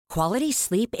Quality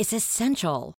sleep is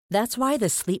essential. That's why the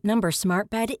Sleep Number Smart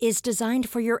Bed is designed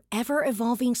for your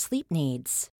ever-evolving sleep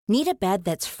needs. Need a bed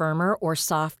that's firmer or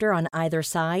softer on either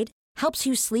side? Helps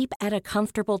you sleep at a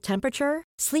comfortable temperature?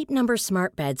 Sleep Number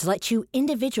Smart Beds let you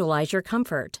individualize your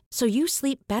comfort, so you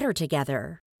sleep better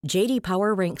together. J.D.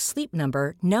 Power ranks Sleep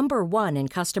Number number 1 in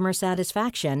customer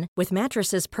satisfaction with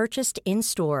mattresses purchased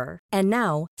in-store. And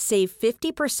now, save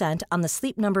 50% on the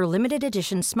Sleep Number Limited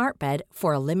Edition Smart Bed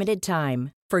for a limited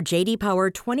time. For J.D. Power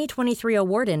 2023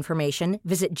 award information,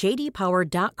 visit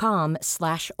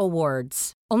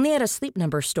jdpower.com/awards. Only at a Sleep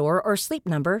Number store or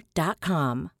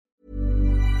sleepnumber.com.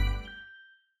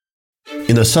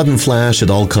 In a sudden flash, it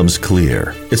all comes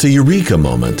clear. It's a eureka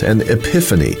moment, an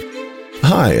epiphany.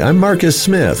 Hi, I'm Marcus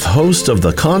Smith, host of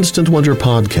the Constant Wonder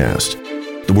podcast.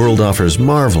 The world offers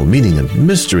marvel, meaning, and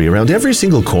mystery around every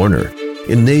single corner.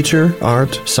 In nature,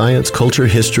 art, science, culture,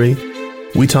 history,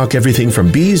 we talk everything from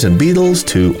bees and beetles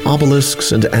to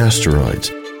obelisks and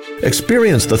asteroids.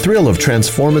 Experience the thrill of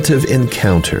transformative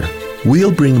encounter.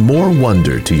 We'll bring more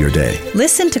wonder to your day.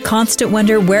 Listen to Constant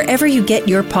Wonder wherever you get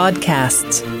your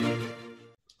podcasts.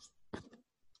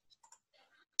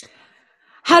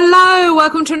 Hello,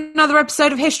 welcome to another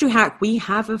episode of History Hack. We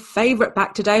have a favourite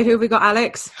back today. Who have we got,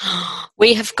 Alex?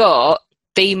 We have got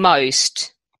the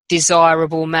most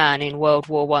desirable man in World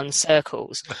War I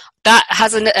circles. That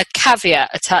has a caveat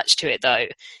attached to it, though.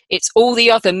 It's all the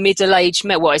other middle-aged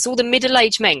men. Well, it's all the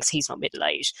middle-aged men, because he's not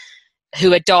middle-aged,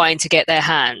 who are dying to get their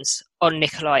hands on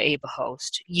Nikolai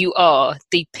Eberholst. You are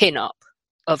the pin-up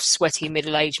of sweaty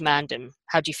middle-aged mandem.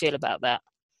 How do you feel about that?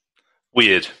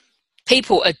 Weird.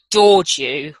 People adored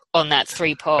you on that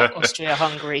 3-part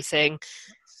Austria-Hungary thing.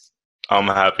 I'm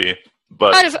happy.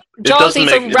 But Giles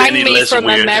even rang me from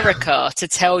America to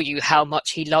tell you how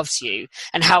much he loves you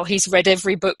and how he's read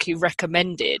every book you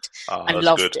recommended and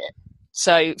loved it.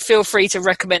 So feel free to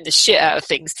recommend the shit out of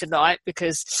things tonight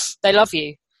because they love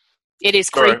you. It is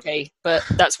creepy, but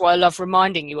that's why I love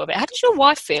reminding you of it. How does your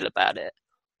wife feel about it?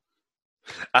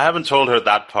 I haven't told her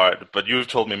that part, but you've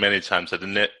told me many times that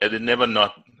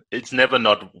it's never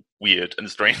not weird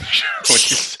and strange when you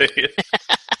say it.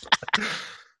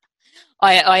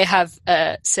 I have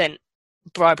sent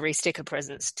bribery sticker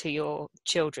presents to your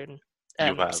children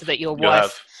so that your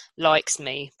wife likes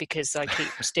me because I keep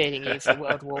stealing you for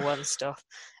World War I stuff.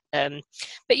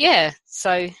 But yeah,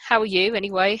 so how are you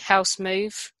anyway? House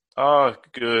move? Oh,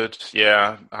 good.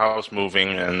 Yeah, house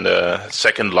moving and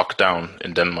second lockdown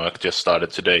in Denmark just started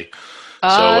today.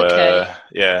 Okay.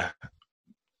 Yeah,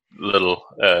 little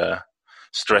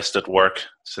stressed at work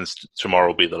since tomorrow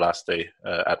will be the last day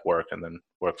at work and then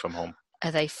work from home. Are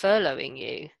they furloughing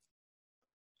you?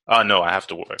 Oh, no, I have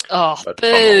to work. Oh,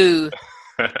 boo.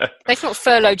 They've not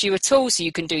furloughed you at all so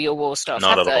you can do your war stuff,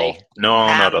 not have at they? all. No,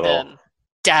 not at all.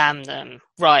 Damn them.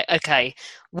 Right, okay.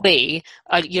 Do you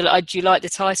like the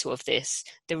title of this?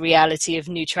 The Reality of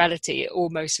Neutrality. It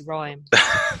almost rhymes.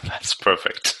 That's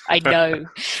perfect. I know.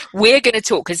 We're going to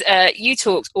talk, because you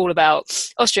talked all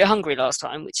about Austria-Hungary last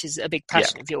time, which is a big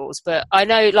passion of yours. But I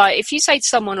know, like, if you say to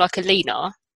someone like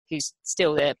Alina, who's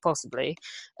still there possibly,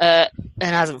 and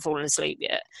hasn't fallen asleep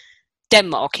yet,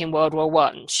 Denmark in World War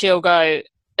I, she'll go,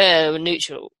 we're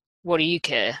neutral. What do you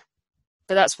care?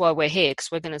 But that's why we're here, because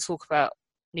we're going to talk about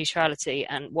neutrality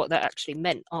and what that actually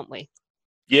meant, aren't we?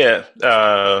 Yeah,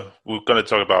 we're going to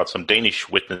talk about some Danish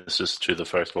witnesses to the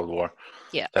First World War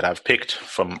that I've picked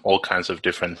from all kinds of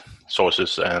different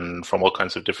sources and from all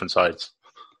kinds of different sides.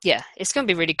 Yeah, it's going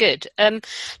to be really good.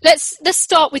 Let's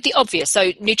start with the obvious.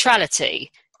 So,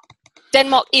 neutrality.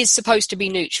 Denmark is supposed to be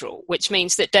neutral, which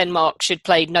means that Denmark should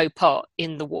play no part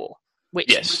in the war, which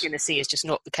we're going to see is just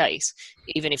not the case,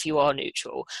 even if you are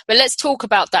neutral. But let's talk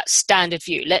about that standard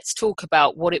view. Let's talk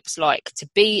about what it was like to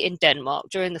be in Denmark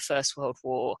during the First World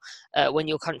War when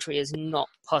your country is not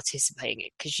participating in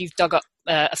it, because you've dug up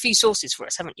a few sources for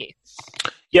us, haven't you?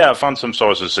 Yeah, I found some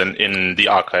sources in the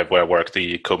archive where I work,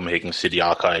 the Copenhagen City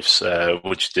Archives,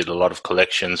 which did a lot of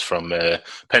collections from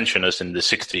pensioners in the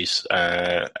 60s.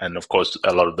 And of course,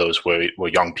 a lot of those were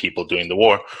young people during the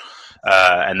war.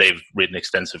 And they've written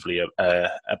extensively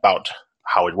about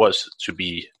how it was to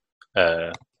be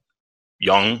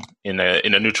young in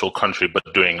a neutral country,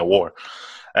 but during a war.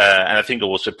 And I think it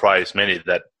will surprise many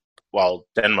that while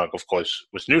Denmark, of course,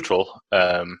 was neutral,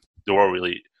 the war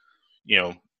really,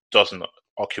 doesn't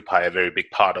occupy a very big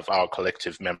part of our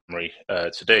collective memory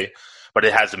today. But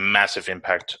it has a massive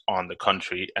impact on the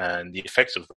country, and the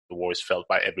effects of the war is felt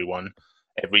by everyone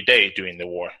every day during the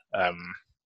war.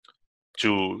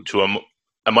 To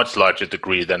a much larger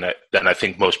degree than I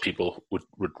think most people would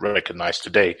recognize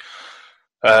today.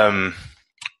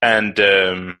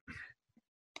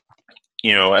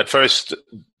 at first,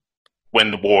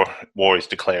 when the war is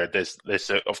declared, there's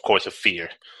of course a fear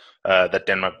that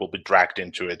Denmark will be dragged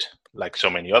into it, like so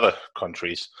many other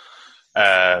countries,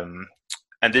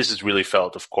 and this is really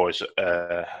felt, of course,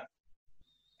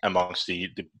 amongst the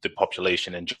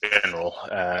population in general.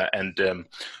 And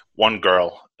one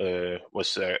girl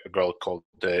was a girl called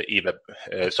Vera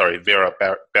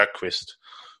Bergqvist,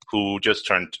 who just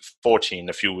turned 14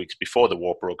 a few weeks before the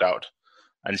war broke out.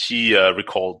 And she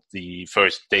recalled the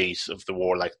first days of the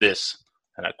war like this,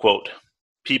 and I quote,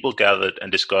 "People gathered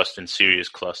and discussed in serious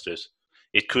clusters.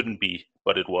 It couldn't be,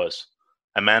 but it was.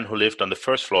 A man who lived on the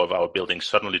first floor of our building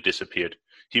suddenly disappeared.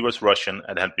 He was Russian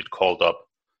and had been called up.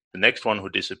 The next one who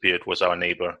disappeared was our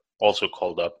neighbor, also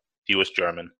called up. He was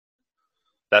German.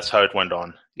 That's how it went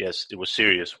on. Yes, it was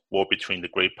serious, war between the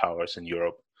great powers in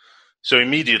Europe." So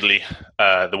immediately,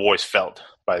 the war is felt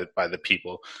by the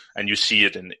people, and you see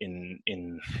it in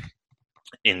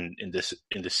the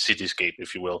cityscape,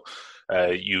 if you will.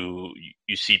 You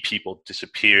see people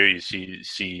disappear. You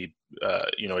see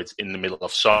it's in the middle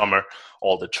of summer.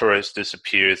 All the tourists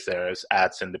disappear. There's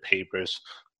ads in the papers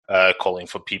calling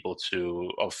for people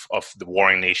of the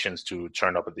warring nations to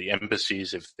turn up at the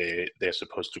embassies if they're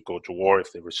supposed to go to war,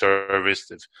 if they're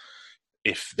reservists,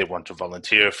 if they want to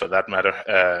volunteer, for that matter.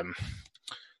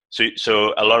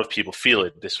 So a lot of people feel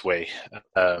it this way.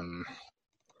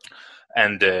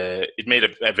 And it made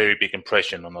a very big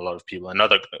impression on a lot of people.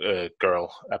 Another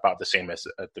girl, about the same as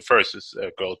at the first, is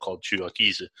a girl called Tyra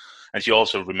Giese. And she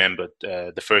also remembered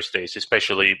the first days,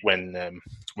 especially when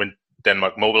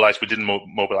Denmark mobilized. We didn't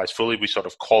mobilize fully. We sort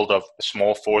of called up a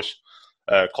small force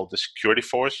called the Security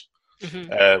Force,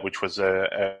 which was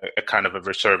a kind of a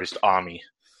reservist army.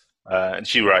 And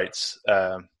she writes,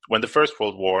 when the First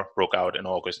World War broke out in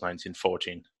August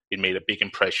 1914, it made a big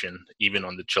impression even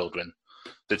on the children.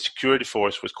 The security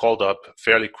force was called up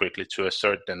fairly quickly to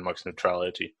assert Denmark's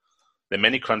neutrality. The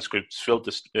many conscripts filled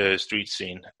the street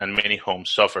scene, and many homes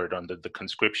suffered under the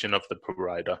conscription of the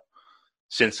provider.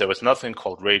 Since there was nothing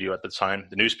called radio at the time,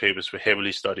 the newspapers were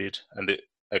heavily studied, and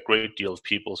a great deal of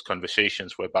people's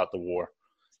conversations were about the war.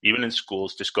 Even in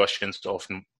schools, discussions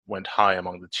often went high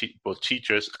among both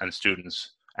teachers and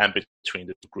students, and between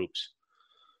the groups.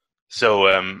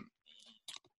 So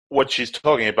what she's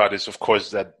talking about is, of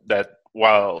course, that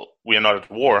while we are not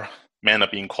at war, men are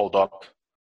being called up.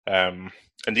 And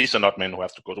these are not men who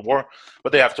have to go to war,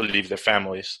 but they have to leave their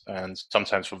families, and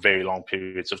sometimes for very long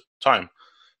periods of time.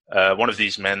 One of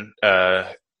these men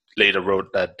later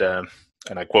wrote that,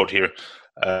 and I quote here,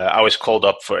 "I was called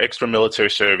up for extra military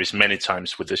service many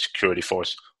times with the security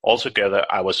force. Altogether,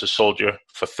 I was a soldier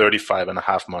for 35 and a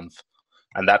half months,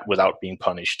 and that without being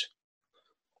punished."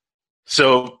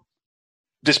 So,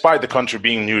 despite the country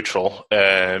being neutral,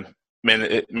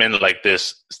 men like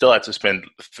this still had to spend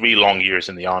 3 long years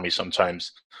in the army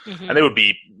sometimes. Mm-hmm. And they would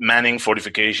be manning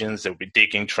fortifications, they would be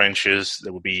digging trenches,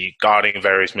 they would be guarding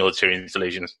various military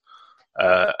installations.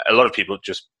 A lot of people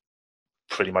just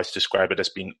pretty much describe it as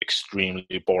being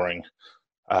extremely boring.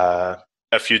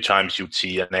 A few times you'd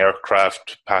see an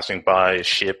aircraft passing by, a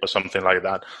ship or something like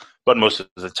that, but most of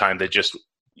the time they just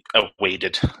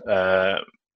awaited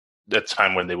the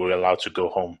time when they were allowed to go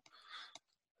home.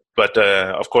 But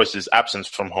of course, this absence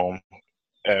from home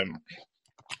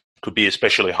could be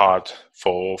especially hard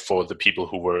for the people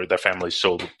who were their family's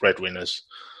sole breadwinners.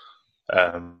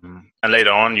 And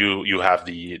later on, you have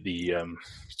the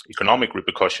economic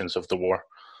repercussions of the war.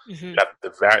 Mm-hmm. You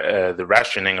have the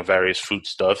rationing of various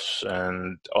foodstuffs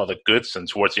and other goods. And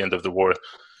towards the end of the war,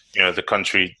 the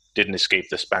country didn't escape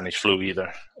the Spanish flu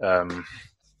either.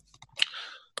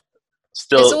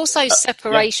 There's also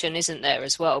separation, isn't there,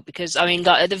 as well? Because, I mean,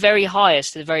 like, at the very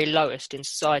highest to the very lowest in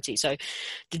society. So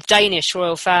the Danish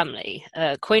royal family,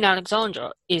 Queen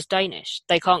Alexandra is Danish.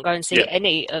 They can't go and see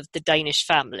any of the Danish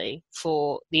family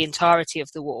for the entirety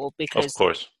of the war because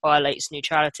it violates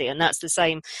neutrality. And that's the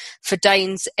same for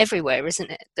Danes everywhere,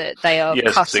 isn't it? That they are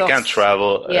cut off. Yes, they can't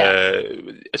travel. Yeah.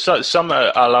 So some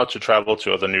are allowed to travel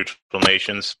to other neutral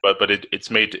nations, but it's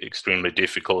made extremely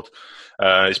difficult.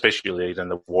 Especially late in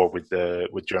the war with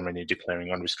Germany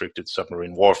declaring unrestricted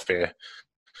submarine warfare.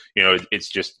 It's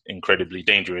just incredibly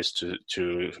dangerous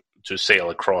to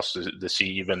sail across the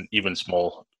sea. Even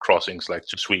small crossings like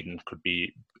to Sweden could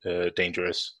be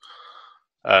dangerous.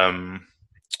 So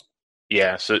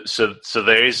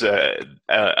there is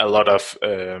a lot of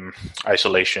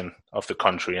isolation of the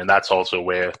country, and that's also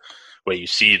where you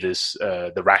see this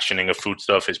the rationing of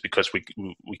foodstuff is because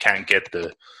we can't get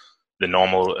the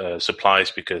normal supplies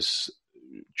because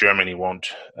Germany won't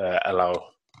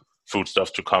allow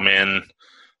foodstuff to come in.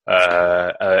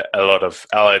 A lot of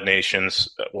allied nations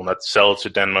will not sell to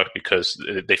Denmark because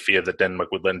they fear that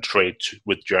Denmark would then trade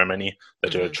with Germany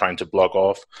that they're trying to block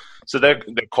off. So they're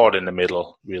caught in the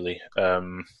middle, really,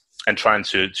 and trying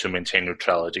to maintain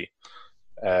neutrality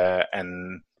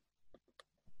and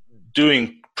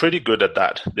doing pretty good at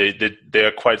that. They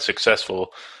are quite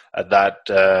successful at that.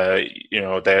 There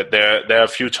are a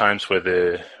few times where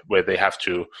they have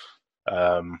to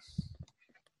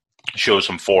show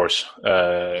some force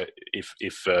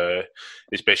if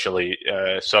especially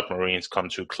submarines come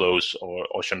too close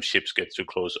or some ships get too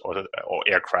close or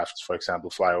aircrafts, for example,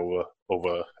 fly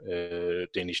over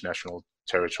Danish national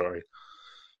territory.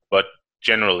 But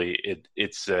generally,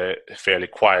 it's fairly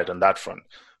quiet on that front.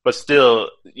 But still,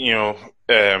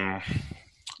 the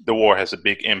war has a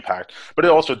big impact. But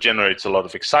it also generates a lot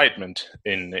of excitement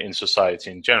in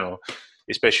society in general,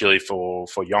 especially for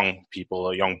young people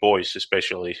or young boys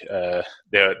especially.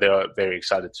 They're very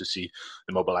excited to see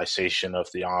the mobilization of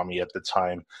the army at the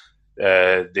time.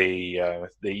 They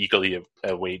eagerly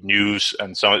await news,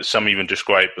 and some even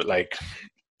describe like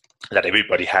that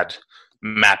everybody had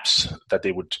maps that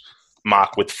they would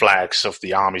mark with flags of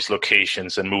the army's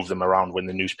locations and move them around when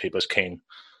the newspapers came.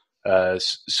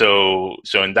 So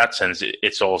in that sense,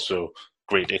 it's also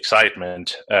great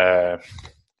excitement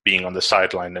being on the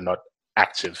sideline and not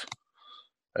active.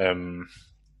 And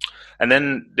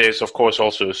then there's, of course,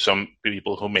 also some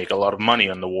people who make a lot of money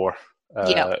on the war,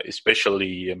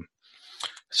 especially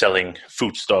selling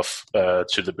foodstuff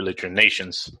to the belligerent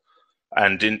nations.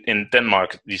 And in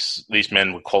Denmark, these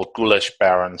men were called goulash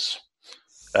barons.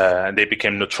 And they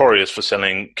became notorious for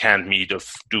selling canned meat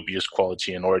of dubious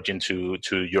quality and origin to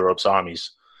Europe's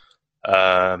armies.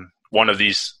 One of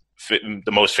these,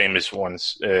 the most famous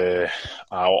ones, are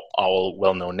all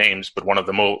well-known names, but one of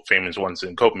the most famous ones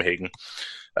in Copenhagen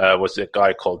was a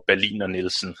guy called Berliner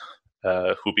Nielsen,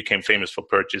 who became famous for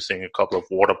purchasing a couple of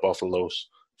water buffaloes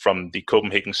from the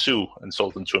Copenhagen Zoo and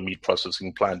sold them to a meat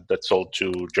processing plant that sold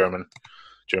to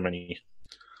Germany.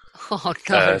 Oh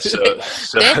no!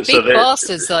 They're big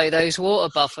bastards, though. Those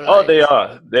water buffaloes. Oh, they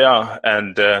are,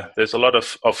 and there's a lot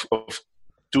of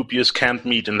dubious canned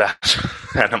meat in that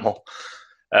animal.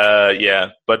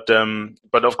 But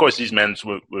of course, these men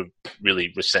were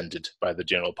really resented by the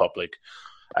general public,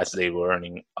 as they were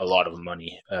earning a lot of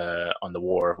money on the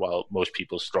war, while most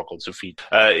people struggled to feed.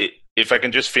 If I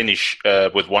can just finish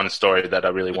with one story that I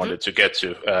really wanted to get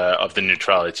to of the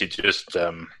neutrality,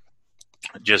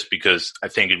 just because I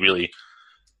think it really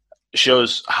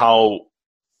shows how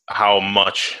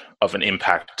much of an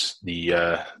impact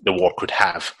the war could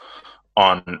have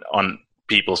on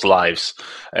people's lives.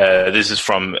 This is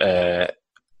from a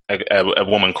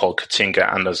woman called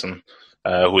Katinka Andersen,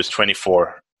 who was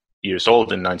 24 years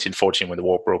old in 1914 when the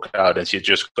war broke out, and she had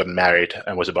just gotten married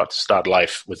and was about to start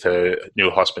life with her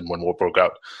new husband when war broke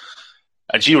out.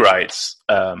 And she writes,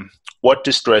 what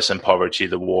distress and poverty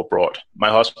the war brought.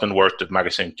 My husband worked at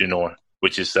Magasin du Nord,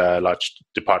 which is a large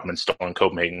department store in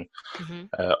Copenhagen.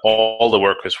 All the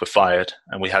workers were fired,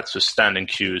 and we had to stand in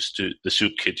queues to the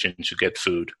soup kitchen to get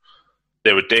food.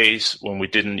 There were days when we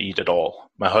didn't eat at all.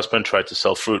 My husband tried to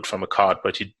sell fruit from a cart,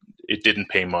 but it didn't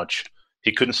pay much.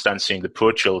 He couldn't stand seeing the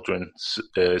poor children,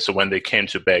 so when they came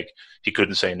to beg, he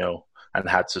couldn't say no and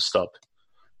had to stop.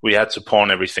 We had to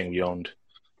pawn everything we owned.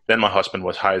 Then my husband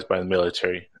was hired by the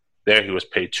military. There he was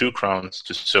paid 2 crowns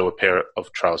to sew a pair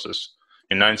of trousers.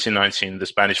 In 1919, the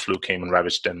Spanish flu came and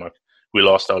ravaged Denmark. We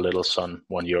lost our little son,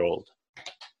 1 year old.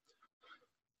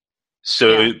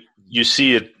 So you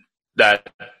see it that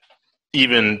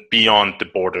even beyond the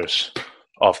borders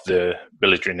of the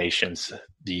belligerent nations,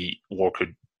 the war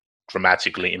could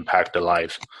dramatically impact their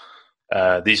life.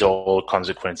 These are all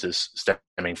consequences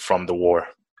stemming from the war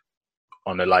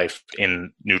on their life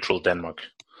in neutral Denmark,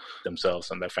 themselves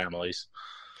and their families.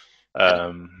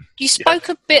 You spoke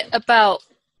a bit about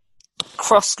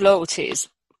cross loyalties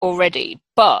already,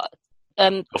 but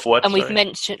of what? and we've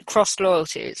mentioned cross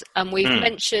loyalties, and we've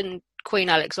mentioned Queen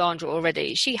Alexandra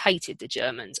already. She hated the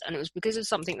Germans, and it was because of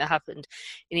something that happened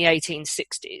in the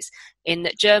 1860s, in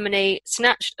that Germany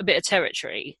snatched a bit of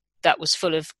territory that was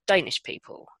full of Danish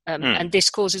people. And this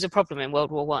causes a problem in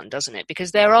World War I, doesn't it?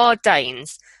 Because there are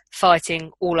Danes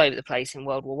fighting all over the place in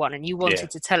World War I, and you wanted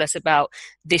to tell us about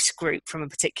this group from a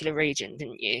particular region,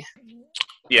 didn't you?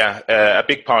 Yeah, a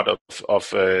big part of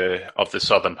the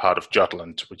southern part of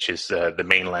Jutland, which is the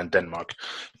mainland Denmark,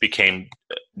 became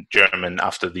German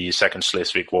after the Second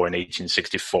Schleswig War in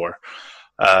 1864.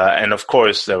 And of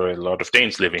course, there were a lot of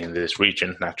Danes living in this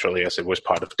region, naturally, as it was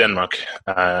part of Denmark.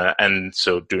 And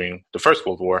so during the First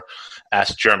World War,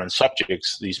 as German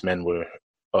subjects, these men were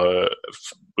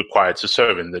required to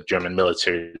serve in the German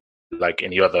military like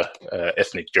any other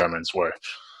ethnic Germans were.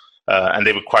 And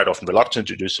they were quite often reluctant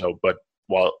to do so, but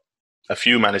while a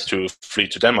few managed to flee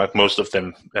to Denmark, most of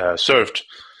them served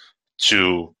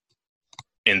to,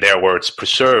 in their words,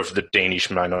 preserve the Danish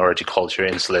minority culture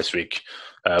in Slesvig,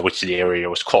 which the area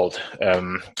was called,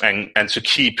 and to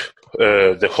keep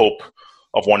the hope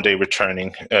of one day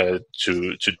returning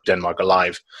to Denmark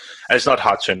alive. And it's not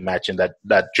hard to imagine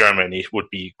that Germany would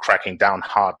be cracking down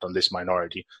hard on this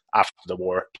minority after the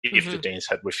war if the Danes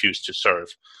had refused to serve.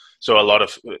 So a lot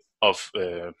of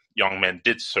young men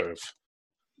did serve,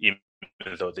 even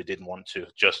though they didn't want to,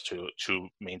 just to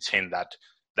maintain that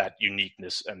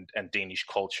uniqueness and Danish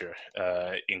culture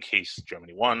in case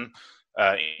Germany won,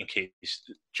 in case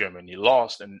Germany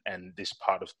lost, and this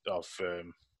part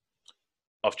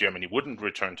of Germany wouldn't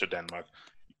return to Denmark.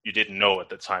 You didn't know at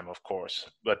the time, of course,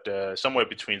 but somewhere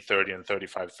between 30 and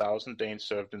 35,000 Danes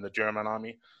served in the German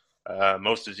army.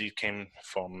 Most of these came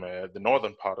from the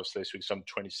northern part of Schleswig, some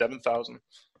 27,000,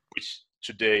 which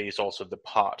today is also the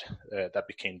part that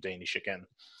became Danish again.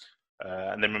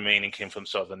 And the remaining came from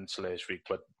southern Schleswig,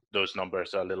 but those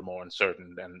numbers are a little more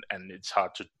uncertain, and it's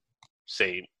hard to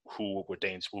say who were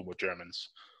Danes, who were Germans,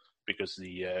 because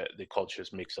the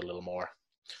cultures mix a little more.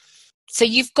 So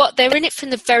they're in it from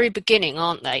the very beginning,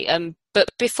 aren't they? But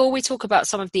before we talk about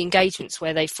some of the engagements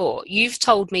where they fought, you've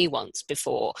told me once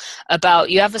before about,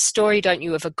 you have a story, don't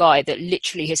you, of a guy that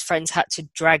literally his friends had to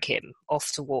drag him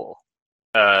off to war.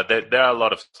 There are a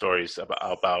lot of stories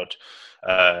about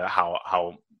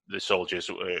how the soldiers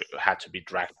had to be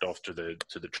dragged off to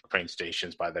the train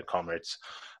stations by their comrades,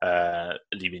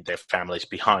 leaving their families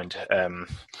behind.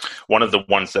 One of the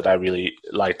ones that I really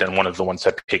liked, and one of the ones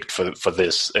I picked for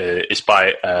this, is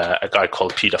by a guy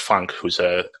called Peter Frank, who's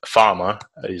a farmer.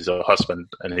 He's a husband,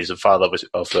 and he's a father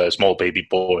of a small baby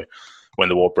boy when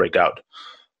the war broke out.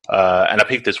 And I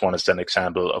picked this one as an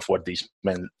example of what these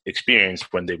men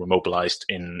experienced when they were mobilized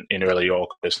in early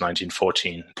August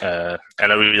 1914. And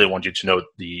I really want you to know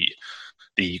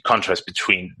the contrast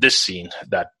between this scene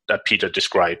that Peter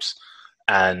describes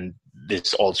and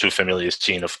this all too familiar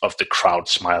scene of the crowd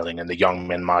smiling and the young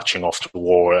men marching off to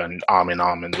war and arm in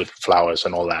arm and with flowers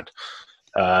and all that.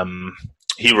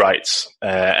 He writes,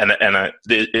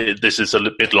 this is a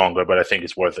little bit longer, but I think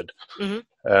it's worth it.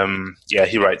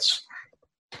 He writes,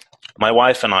 "My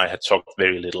wife and I had talked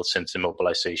very little since the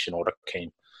mobilization order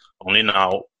came. Only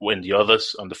now, when the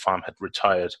others on the farm had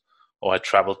retired or had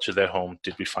traveled to their home,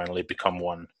 did we finally become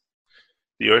one.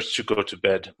 The urge to go to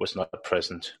bed was not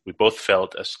present. We both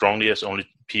felt, as strongly as only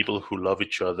people who love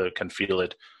each other can feel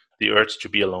it, the urge to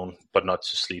be alone, but not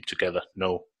to sleep together.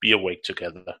 No, be awake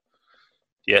together.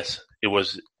 Yes, it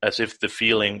was as if the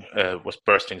feeling was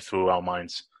bursting through our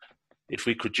minds. If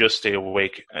we could just stay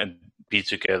awake and be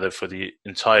together for the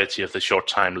entirety of the short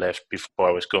time left before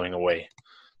I was going away.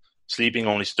 Sleeping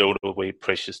only stowed away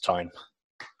precious time.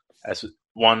 As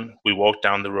one, we walked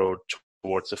down the road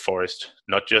towards the forest,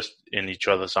 not just in each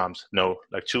other's arms, no,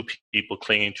 like two people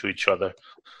clinging to each other,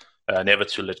 never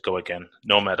to let go again,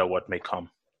 no matter what may come.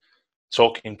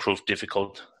 Talking proved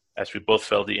difficult, as we both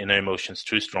felt the inner emotions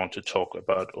too strong to talk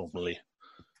about openly.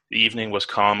 The evening was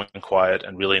calm and quiet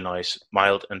and really nice,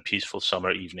 mild and peaceful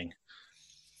summer evening.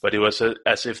 But it was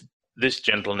as if this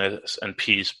gentleness and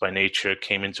peace by nature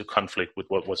came into conflict with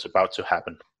what was about to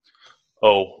happen.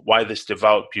 Oh, why this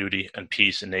devout beauty and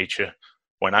peace in nature,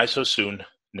 when I so soon?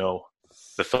 No,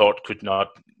 the thought could not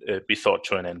be thought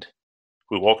to an end.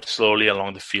 We walked slowly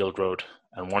along the field road,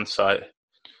 and one side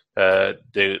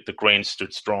the grain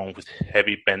stood strong with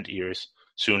heavy bent ears,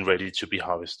 soon ready to be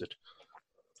harvested.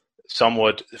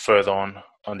 Somewhat further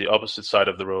on the opposite side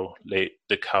of the row, lay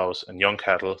the cows and young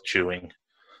cattle chewing.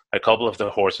 A couple of the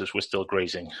horses were still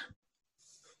grazing.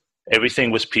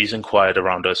 Everything was peace and quiet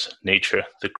around us, nature,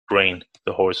 the grain,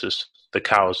 the horses, the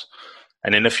cows,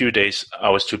 and in a few days I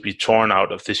was to be torn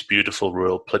out of this beautiful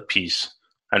rural peace.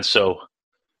 And so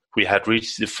we had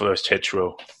reached the first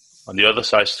hedgerow. On the other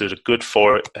side stood a good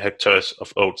 4 hectares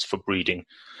of oats for breeding.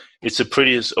 It's the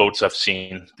prettiest oats I've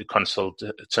seen, the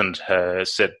consultant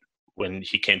said when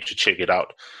he came to check it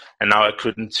out, and now I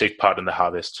couldn't take part in the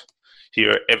harvest.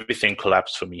 Here, everything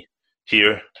collapsed for me.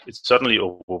 Here, it suddenly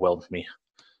overwhelmed me.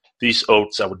 These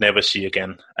oats I would never see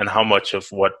again, and how much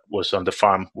of what was on the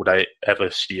farm would I ever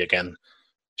see again?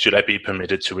 Should I be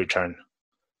permitted to return?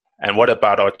 And what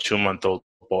about our 2-month-old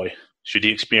boy? Should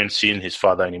he experience seeing his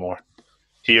father anymore?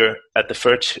 Here, at the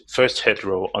first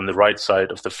hedgerow on the right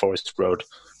side of the forest road,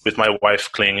 with my wife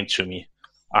clinging to me,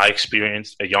 I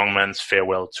experienced a young man's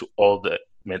farewell to all that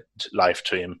meant life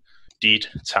to him, deed,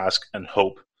 task, and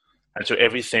hope, and to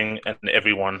everything and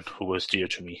everyone who was dear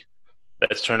to me.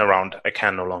 Let's turn around. I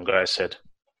can no longer, I said.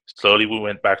 Slowly we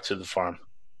went back to the farm.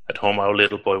 At home our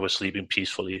little boy was sleeping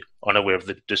peacefully, unaware of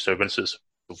the disturbances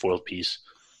of world peace.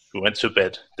 We went to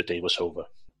bed. The day was over.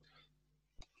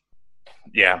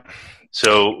 Yeah,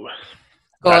 so...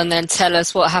 Go on then, tell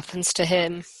us what happens to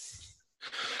him.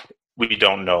 We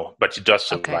don't know, but he does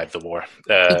survive the war.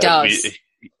 He does.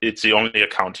 It's the only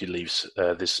account he leaves,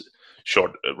 this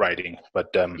short writing,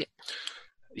 but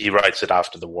he writes it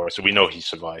after the war, so we know he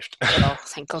survived. Oh,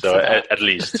 thank God so for that. At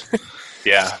least,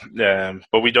 yeah.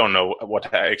 But we don't know what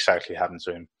exactly happened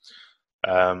to him.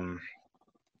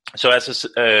 So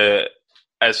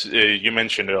as you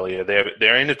mentioned earlier,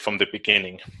 they're in it from the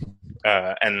beginning,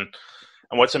 and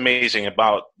what's amazing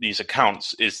about these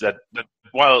accounts is that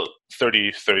while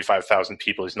 35,000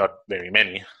 people is not very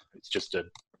many, it's just a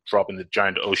drop in the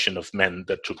giant ocean of men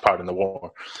that took part in the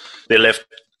war, they left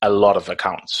a lot of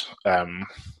accounts. And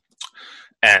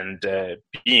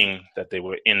being that they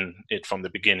were in it from the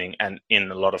beginning and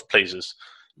in a lot of places,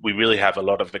 we really have a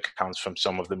lot of accounts from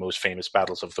some of the most famous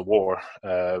battles of the war,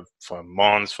 from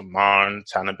Mons, from Marne,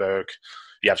 Tannenberg.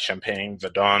 You have Champagne,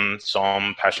 Verdun,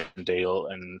 Somme, Passchendaele,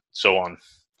 and so on.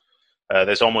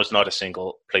 There's almost not a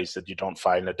single place that you don't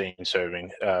find a Dane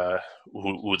serving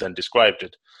who then described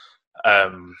it.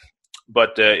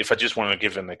 But if I just want to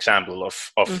give an example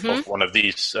of one of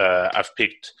these, I've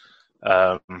picked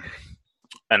an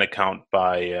account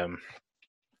by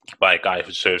a guy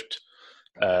who served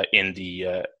in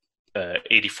the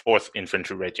 84th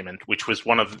Infantry Regiment, which was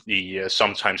one of the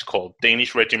sometimes called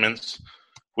Danish regiments,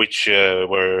 which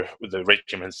were the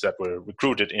regiments that were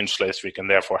recruited in Schleswig and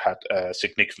therefore had a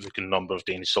significant number of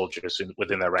Danish soldiers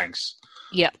within their ranks.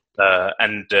 Yeah.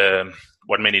 And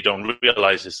what many don't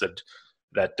realize is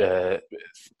that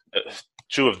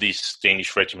two of these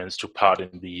Danish regiments took part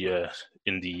in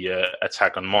the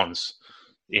attack on Mons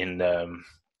in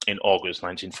August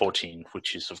 1914,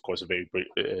 which is of course a very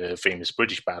famous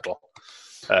British battle.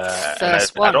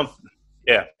 First one.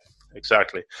 Yeah.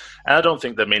 Exactly. And I don't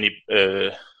think that many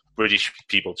British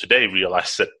people today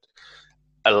realize that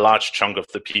a large chunk of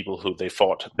the people who they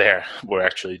fought there were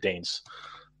actually Danes.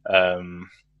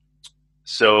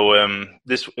 So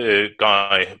this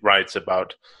guy writes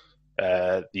about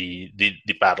the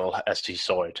battle as he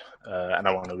saw it, and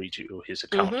I want to read you his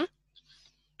account. Mm-hmm.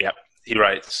 Yeah, he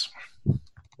writes,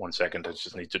 1 second, I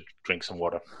just need to drink some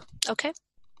water. Okay.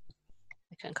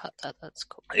 I can cut that, that's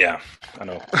cool. Yeah, I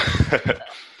know.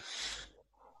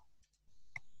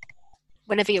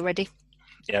 Whenever you're ready.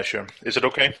 Yeah, sure. Is it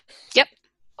okay? Yep.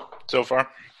 So far?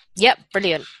 Yep,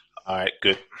 brilliant. All right,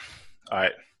 good. All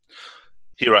right.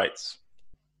 He writes,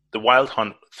 the wild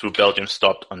hunt through Belgium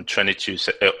stopped on 22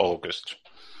 August.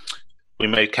 We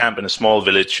made camp in a small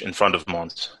village in front of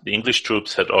Mons. The English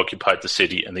troops had occupied the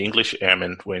city, and the English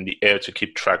airmen were in the air to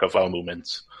keep track of our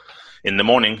movements. In the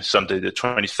morning, Sunday the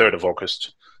 23rd of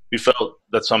August, we felt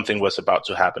that something was about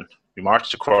to happen. We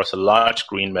marched across a large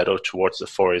green meadow towards the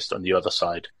forest on the other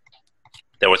side.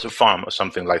 There was a farm or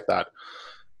something like that,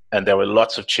 and there were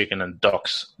lots of chicken and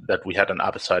ducks that we had an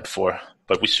appetite for,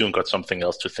 but we soon got something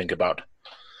else to think about.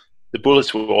 The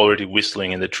bullets were already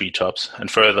whistling in the treetops, and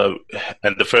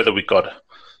the further we got,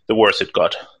 the worse it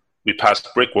got. We passed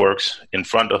brickworks, in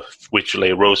front of which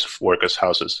lay rows of workers'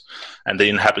 houses, and the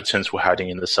inhabitants were hiding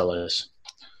in the cellars.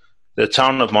 The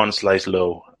town of Mons lies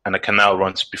low, and a canal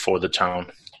runs before the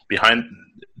town. Behind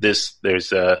this,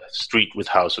 there's a street with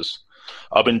houses.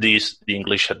 Up in these, the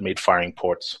English had made firing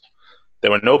ports.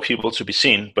 There were no people to be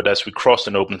seen, but as we crossed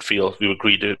an open field, we were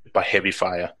greeted by heavy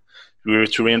fire. We were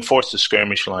to reinforce the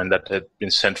skirmish line that had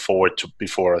been sent forward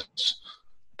before us,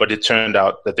 but it turned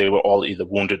out that they were all either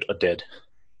wounded or dead.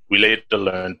 We later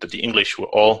learned that the English were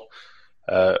all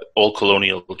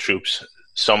colonial troops,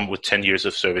 some with 10 years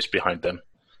of service behind them.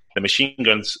 The machine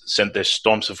guns sent their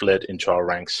storms of lead into our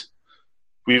ranks.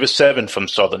 We were 7 from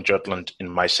southern Jutland in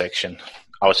my section.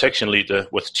 Our section leader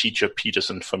was Teacher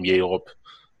Peterson from Jerup.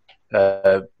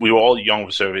 We were all young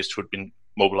reservists who had been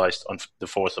mobilized on the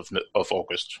 4th of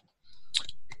August.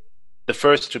 The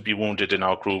first to be wounded in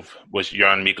our group was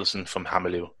Jørgen Mikkelsen from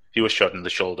Hameløv. He was shot in the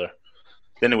shoulder.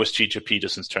 Then it was Teacher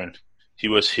Peterson's turn. He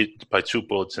was hit by 2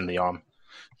 bullets in the arm.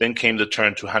 Then came the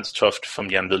turn to Hans Toft from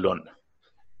Janvedlund.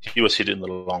 He was hit in the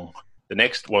lung. The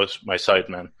next was my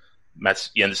sideman, Mats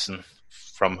Jensen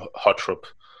from Hottrup.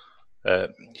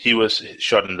 He was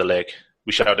shot in the leg.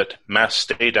 We shouted, "Mats,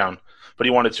 stay down," but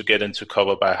he wanted to get into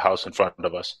cover by a house in front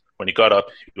of us. When he got up,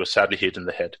 he was sadly hit in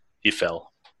the head. He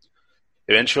fell.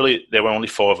 Eventually, there were only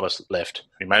 4 of us left.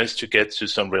 We managed to get to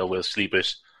some railway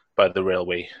sleepers, by the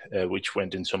railway, which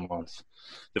went into a month.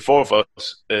 The four of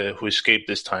us who escaped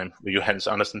this time were Johannes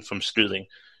Andersen from Skryding,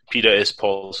 Peter S.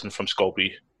 Paulsen from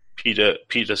Skovby, Peter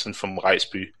Petersen from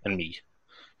Rejsby, and me.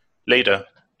 Later,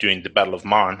 during the Battle of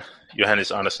Marne,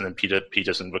 Johannes Andersen and Peter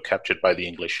Petersen were captured by the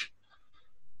English.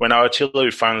 When our artillery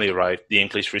finally arrived, the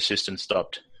English resistance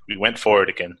stopped. We went forward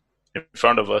again. In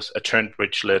front of us, a turned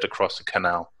bridge led across the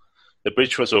canal. The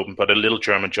bridge was open, but a little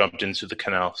German jumped into the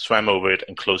canal, swam over it,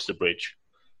 and closed the bridge.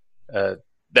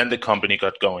 Then the company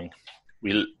got going.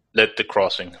 We led the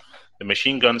crossing. The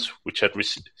machine guns, which had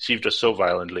received us so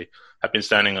violently, had been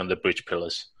standing on the bridge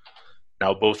pillars.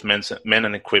 Now both men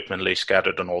and equipment lay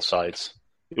scattered on all sides.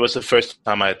 It was the first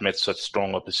time I had met such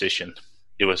strong opposition.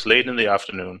 It was late in the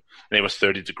afternoon, and it was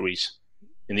 30 degrees.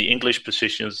 In the English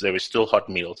positions, there were still hot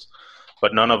meals,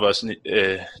 but none of us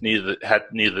had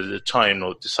neither the time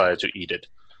nor desire to eat it.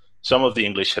 Some of the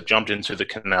English had jumped into the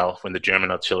canal when the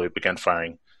German artillery began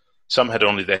firing. Some had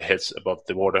only their heads above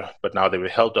the water, but now they were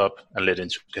held up and led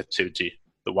into captivity.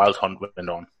 The wild hunt went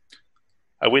on.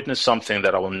 I witnessed something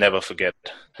that I will never forget.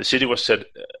 The city was set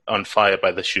on fire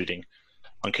by the shooting.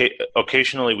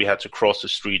 Occasionally we had to cross the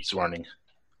streets running.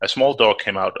 A small dog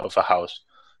came out of a house.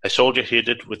 A soldier hit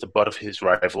it with the butt of his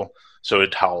rifle, so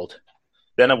it howled.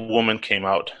 Then a woman came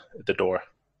out at the door.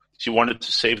 She wanted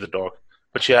to save the dog,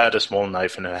 but she had a small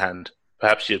knife in her hand.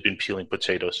 Perhaps she had been peeling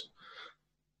potatoes.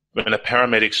 When a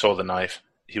paramedic saw the knife,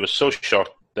 he was so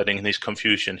shocked that in his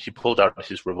confusion he pulled out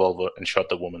his revolver and shot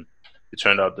the woman. It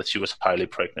turned out that she was highly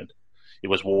pregnant. It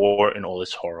was war in all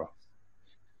its horror.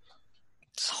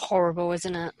 It's horrible,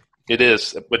 isn't it? It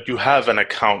is, but you have an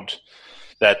account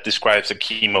that describes a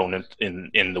key moment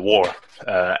in the war,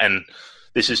 and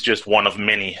this is just one of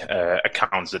many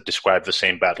accounts that describe the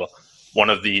same battle. One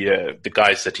of the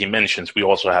guys that he mentions, we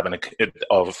also have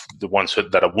of the ones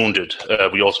that are wounded.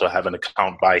 We also have an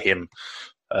account by him.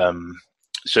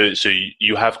 So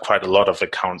you have quite a lot of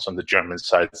accounts on the German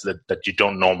side that you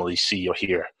don't normally see or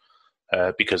hear,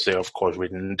 because they're of course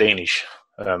written in Danish.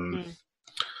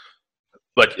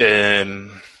 But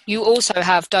you also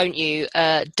have, don't you,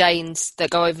 Danes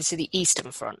that go over to the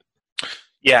Eastern Front?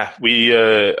 Yeah,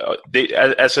 they,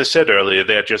 as I said earlier,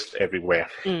 they're just everywhere.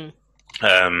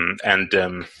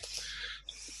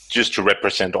 Just to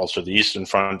represent also the Eastern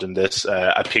Front in this,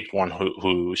 I picked one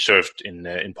who served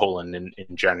in Poland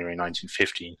in January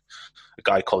 1915, a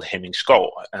guy called Hemming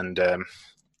Skov,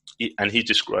 and he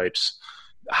describes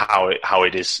how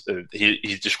it is.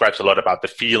 He describes a lot about the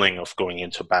feeling of going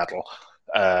into battle,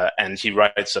 and he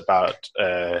writes about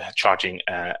charging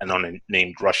an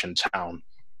unnamed Russian town.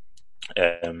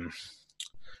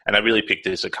 And I really picked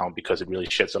this account because it really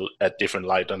sheds a different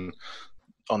light on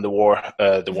the war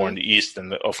in the East,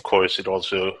 and of course it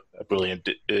also a brilliant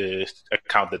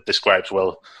account that describes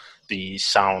well the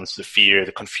sounds, the fear,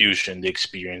 the confusion, the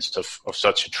experience of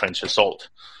such a trench assault.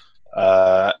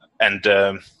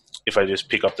 If I just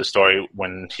pick up the story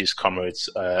when his comrades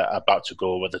are about to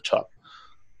go over the top,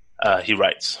 he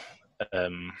writes,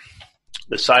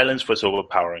 "The silence was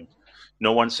overpowering.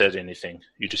 No one said anything.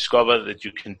 You discover that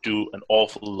you can do an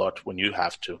awful lot when you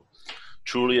have to.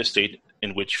 Truly a state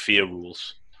in which fear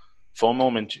rules. For a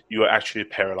moment, you are actually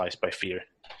paralyzed by fear.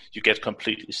 You get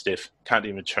completely stiff, can't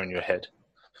even turn your head.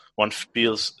 One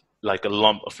feels like a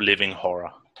lump of living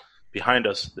horror. Behind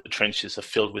us, the trenches are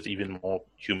filled with even more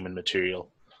human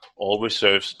material. All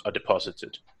reserves are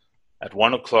deposited. At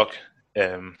 1 o'clock,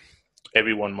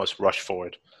 everyone must rush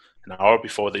forward. An hour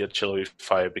before the artillery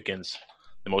fire begins.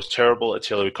 The most terrible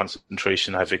artillery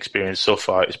concentration I've experienced so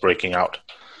far is breaking out.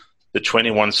 The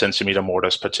 21-centimeter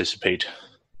mortars participate.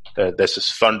 There's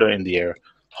this thunder in the air,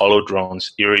 hollow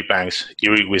drones, eerie bangs,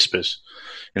 eerie whispers.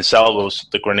 In salvos,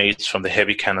 the grenades from the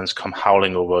heavy cannons come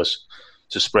howling over us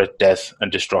to spread death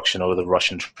and destruction over the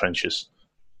Russian trenches."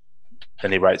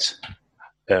 Then he writes,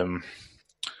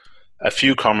 "A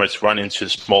few comrades run into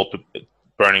the small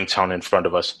burning town in front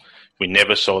of us. We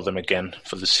never saw them again,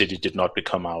 for the city did not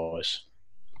become ours."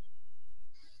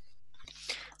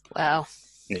 Wow.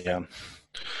 Yeah.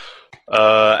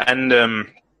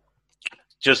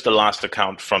 Just the last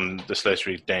account from the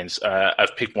Schleswig Danes.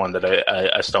 I've picked one that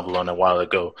I stumbled on a while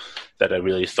ago that I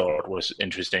really thought was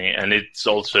interesting. And it's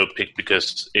also picked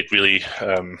because it really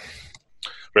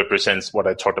represents what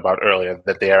I talked about earlier,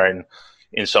 that they are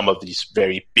in some of these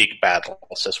very big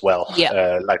battles as well.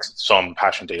 Yeah. Like Somme,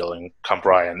 Passchendaele, and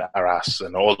Cambrai, and Arras,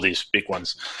 and all these big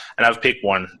ones. And I've picked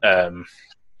one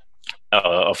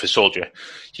of a soldier.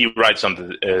 He writes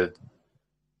on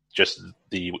just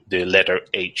the letter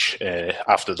H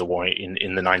after the war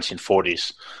in the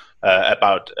 1940s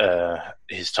about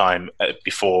his time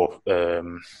before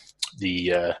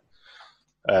the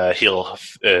hill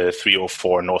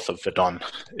 304 north of Verdun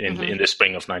in the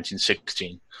spring of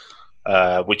 1916,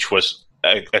 which was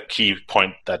a key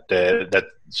point that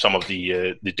some of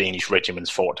the Danish regiments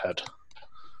fought at.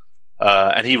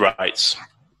 And he writes,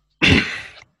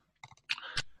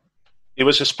 "It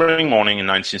was a spring morning in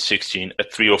 1916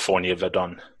 at 304 near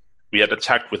Verdun. We had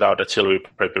attacked without artillery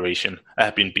preparation and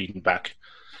had been beaten back.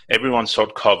 Everyone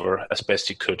sought cover as best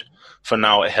he could, for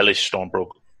now a hellish storm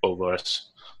broke over us.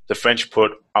 The French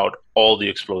put out all the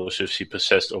explosives he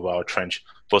possessed over our trench.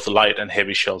 Both light and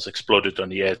heavy shells exploded on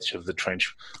the edge of the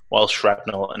trench, while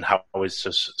shrapnel and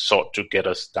howitzers sought to get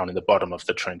us down in the bottom of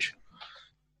the trench.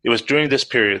 It was during this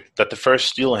period that the first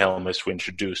steel helmets were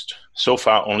introduced, so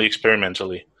far only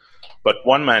experimentally, but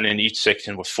one man in each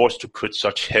section was forced to put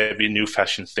such heavy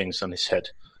new-fashioned things on his head.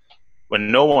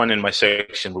 When no one in my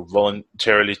section would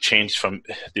voluntarily change from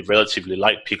the relatively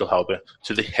light Pickelhaube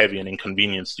to the heavy and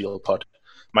inconvenient steel pot,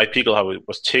 my Pickelhaube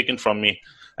was taken from me,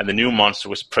 and the new monster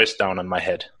was pressed down on my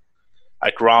head.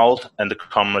 I growled, and the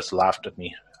comrades laughed at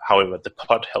me. However, the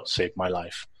pot helped save my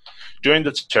life. During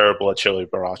the terrible artillery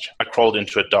barrage, I crawled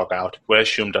into a dugout, where I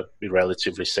assumed I'd be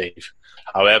relatively safe.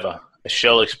 However, a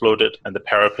shell exploded on the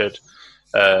parapet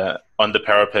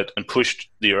and pushed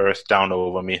the earth down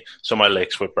over me, so my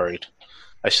legs were buried.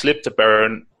 I slipped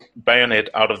the bayonet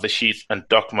out of the sheath and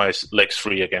dug my legs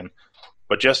free again.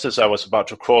 But just as I was about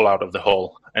to crawl out of the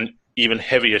hole, an even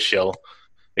heavier shell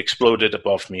exploded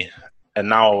above me, and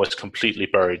now I was completely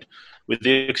buried, with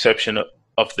the exception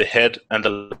of the head and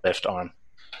the left arm.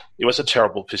 It was a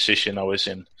terrible position I was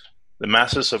in. The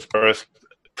masses of earth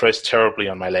pressed terribly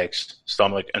on my legs,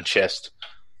 stomach, and chest,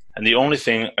 and the only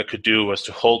thing I could do was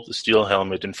to hold the steel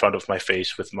helmet in front of my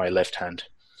face with my left hand.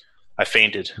 I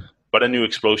fainted, but a new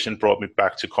explosion brought me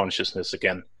back to consciousness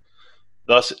again.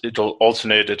 Thus, it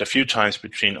alternated a few times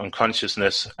between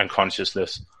unconsciousness and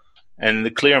consciousness, and in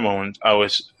the clear moment, I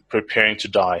was preparing to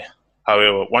die.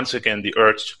 However, once again, the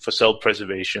urge for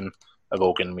self-preservation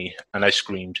awoke in me, and I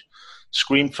screamed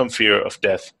from fear of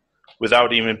death,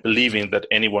 without even believing that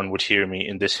anyone would hear me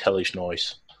in this hellish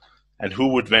noise. And who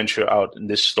would venture out in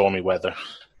this stormy weather?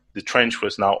 The trench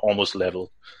was now almost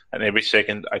level, and every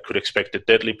second I could expect a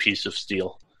deadly piece of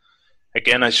steel.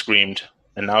 Again I screamed,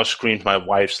 and now screamed my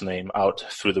wife's name out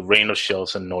through the rain of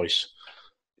shells and noise.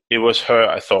 It was her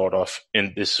I thought of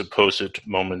in these supposed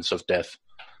moments of death.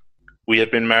 We had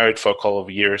been married for a couple of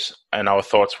years, and our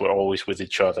thoughts were always with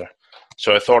each other,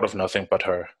 so I thought of nothing but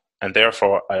her, and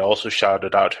therefore I also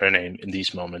shouted out her name in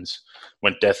these moments,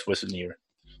 when death was near.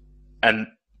 And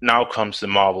now comes the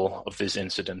marvel of this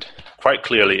incident. Quite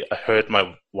clearly I heard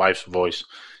my wife's voice.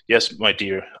 "Yes, my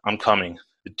dear, I'm coming."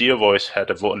 The dear voice had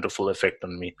a wonderful effect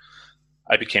on me.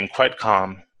 I became quite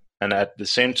calm, and at the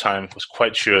same time was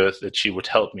quite sure that she would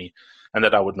help me, and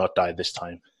that I would not die this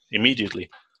time.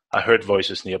 Immediately, I heard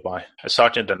voices nearby, a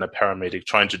sergeant and a paramedic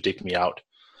trying to dig me out.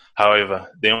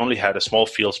 However, they only had a small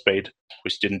field spade,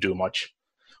 which didn't do much.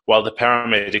 While the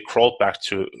paramedic crawled back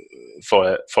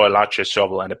for a larger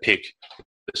shovel and a pick,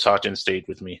 the sergeant stayed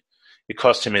with me. It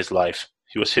cost him his life.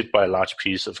 He was hit by a large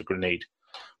piece of a grenade.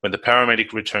 When the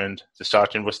paramedic returned, the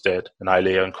sergeant was dead, and I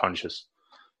lay unconscious.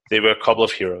 They were a couple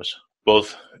of heroes,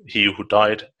 both he who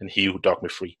died and he who dug me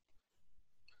free.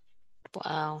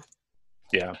 Wow.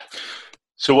 Yeah.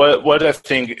 So what I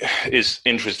think is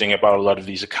interesting about a lot of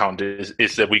these accounts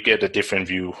is that we get a different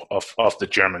view of the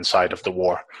German side of the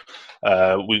war.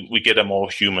 We get a more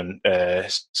human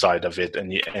side of it,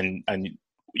 and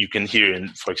you can hear,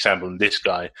 for example, in this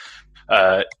guy,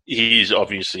 he's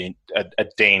obviously a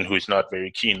Dane who is not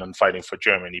very keen on fighting for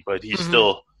Germany, but he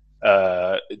still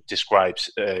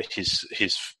describes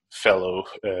his fellow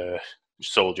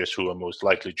soldiers, who are most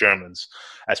likely Germans,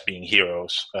 as being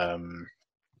heroes. And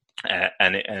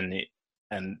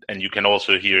you can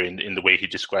also hear in the way he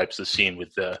describes the scene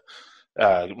with the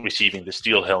receiving the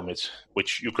steel helmets,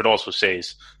 which you could also say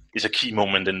is a key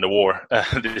moment in the war.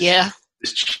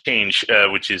 This change,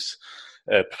 which is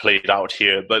played out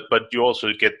here, but you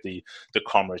also get the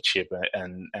comradeship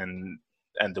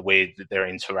and the way that their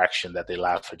interaction, that they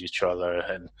laugh at each other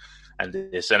and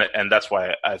this, and that's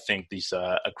why I think these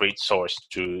are a great source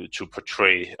to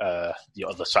portray the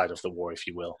other side of the war, if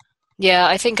you will. Yeah,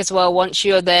 I think as well, once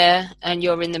you're there and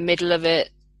you're in the middle of it,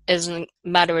 it doesn't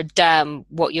matter a damn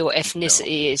what your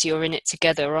ethnicity is. You're in it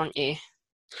together, aren't you?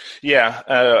 Yeah,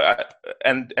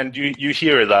 and you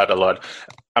hear that a lot.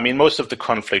 I mean, most of the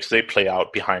conflicts, they play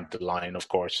out behind the line, of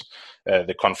course.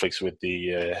 The conflicts with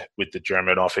the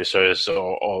German officers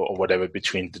or whatever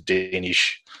between the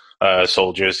Danish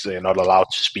soldiers. They're not allowed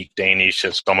to speak Danish.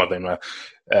 Some of them are,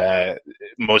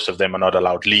 most of them are not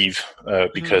allowed leave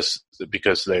because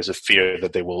there's a fear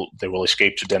that they will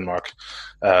escape to Denmark.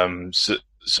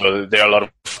 So there are a lot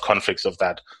of conflicts of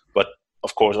that. But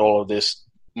of course, all of this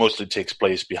mostly takes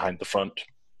place behind the front.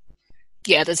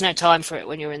 Yeah, there's no time for it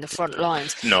when you're in the front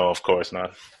lines. No, of course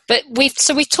not. But we've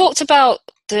talked about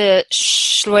the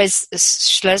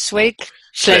Schleswig.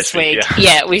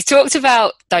 Yeah, we've talked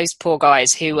about those poor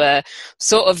guys who were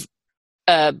sort of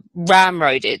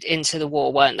ramroded into the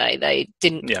war, weren't they? They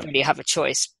didn't really have a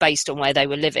choice based on where they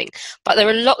were living. But there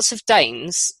are lots of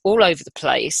Danes all over the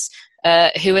place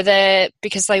who are there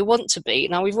because they want to be.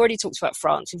 Now, we've already talked about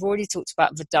France. We've already talked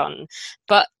about Verdun.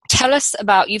 But tell us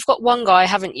about, you've got one guy,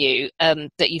 haven't you,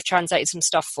 that you've translated some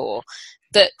stuff for,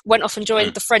 that went off and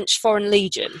joined the French Foreign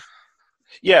Legion.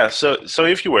 Yeah, so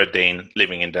if you were a Dane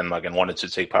living in Denmark and wanted to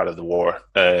take part of the war,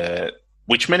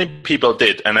 which many people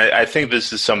did, and I think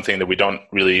this is something that we don't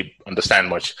really understand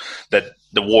much, that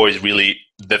the war is really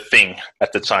the thing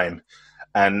at the time.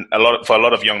 And for a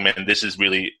lot of young men, this is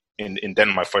really, in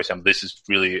Denmark, for example, this is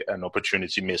really an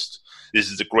opportunity missed.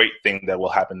 This is a great thing that will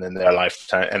happen in their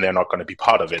lifetime, and they're not going to be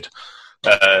part of it.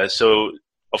 So,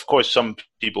 of course, some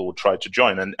people will try to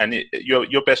join, and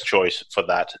your best choice for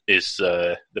that is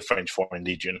the French Foreign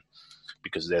Legion,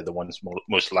 because they're the ones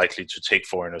most likely to take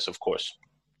foreigners, of course.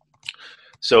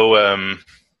 So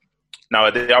now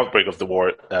at the outbreak of the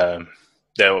war,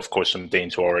 there are, of course, some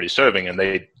Danes who are already serving, and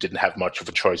they didn't have much of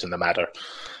a choice in the matter.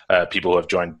 People who have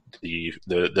joined the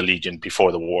Legion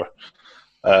before the war.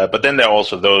 But then there are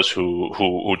also those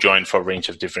who joined for a range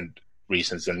of different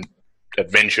reasons, and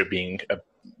adventure being a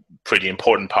pretty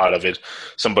important part of it.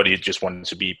 Somebody just wanted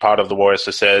to be part of the war, as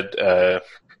I said,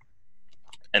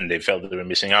 and they felt that they were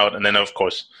missing out. And then, of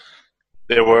course,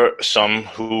 there were some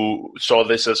who saw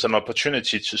this as an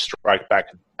opportunity to strike back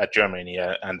at Germany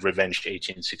and revenge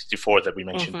 1864 that we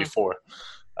mentioned before.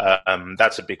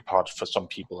 That's a big part for some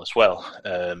people as well.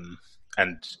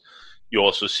 And you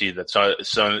also see that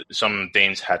some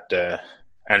Danes had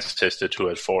ancestors who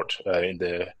had fought in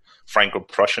the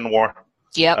Franco-Prussian War.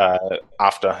 Yep.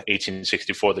 After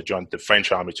 1864, they joined the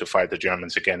French army to fight the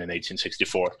Germans again in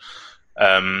 1864.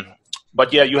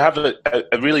 But yeah, you have a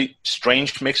really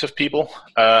strange mix of people.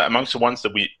 Amongst the ones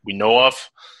that we know of,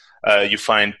 you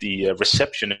find the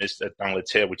receptionist at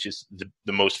D'Angleterre, which is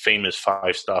the most famous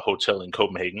 5-star hotel in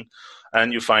Copenhagen.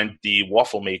 And you find the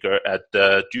waffle maker at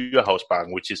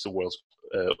Dyrehavsparken, which is the world's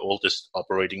oldest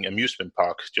operating amusement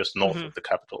park just north of the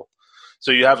capital.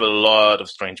 So you have a lot of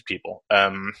strange people.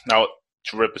 Now,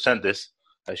 to represent this,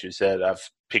 as you said, I've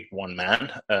picked one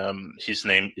man. His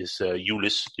name is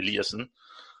Julius Eliassen.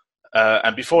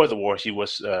 And before the war, he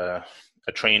was a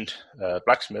trained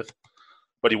blacksmith,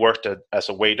 but he worked as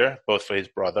a waiter, both for his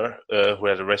brother, who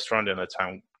had a restaurant in a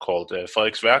town called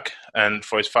Frederiksværk, and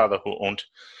for his father, who owned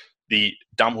the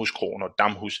Damhuskroen, or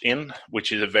Damhus Inn,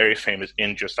 which is a very famous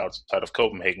inn just outside of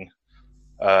Copenhagen.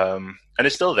 And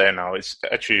it's still there now. It's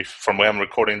actually, from where I'm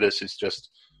recording this, it's just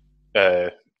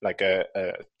like a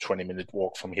 20-minute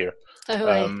walk from here.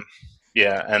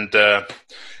 Yeah, and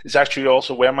it's actually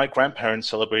also where my grandparents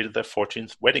celebrated their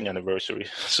 14th wedding anniversary.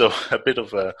 So a bit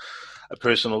of a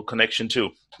personal connection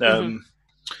too.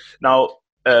 Now,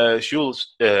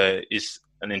 Jules is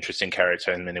an interesting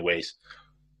character in many ways.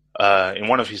 In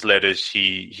one of his letters,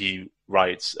 he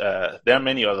writes, "There are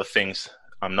many other things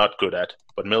I'm not good at,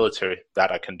 but military,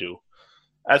 that I can do."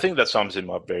 I think that sums him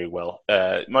up very well.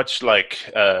 Much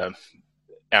like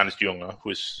Ernst Junger, who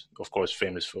is, of course,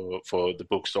 famous for the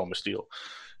book Storm of Steel.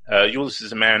 Jules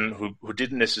is a man who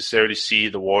didn't necessarily see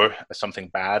the war as something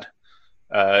bad.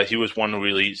 He was one who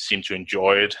really seemed to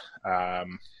enjoy it,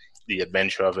 the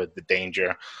adventure of it, the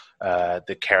danger,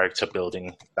 the character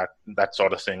building, that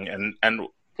sort of thing. And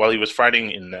while he was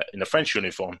fighting in a French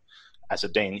uniform as a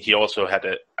Dane, he also had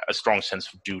a strong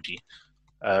sense of duty.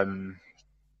 And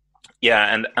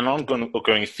an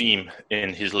ongoing theme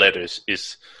in his letters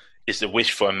is the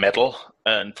wish for a medal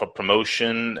and for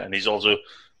promotion, and he's also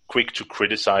quick to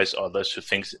criticize others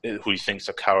who he thinks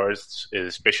are cowards,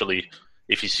 especially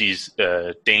if he sees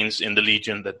Danes in the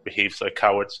Legion that behaves like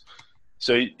cowards.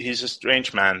 So he's a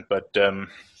strange man, but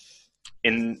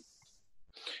in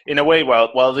a way,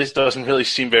 while this doesn't really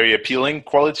seem very appealing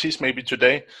qualities maybe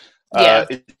today,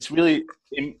 it's really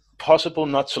impossible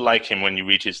not to like him when you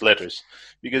read his letters,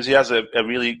 because he has a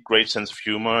really great sense of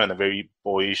humor and a very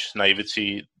boyish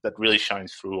naivety that really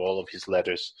shines through all of his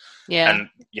letters. Yeah. And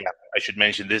I should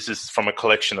mention, this is from a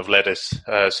collection of letters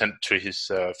sent to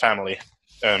his family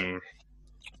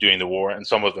during the war, and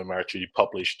some of them are actually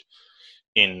published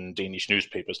in Danish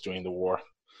newspapers during the war.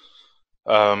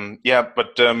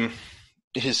 But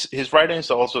his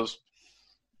writings are also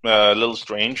a little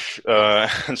strange,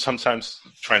 and sometimes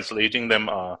translating them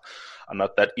are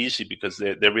not that easy because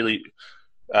they're really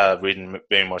written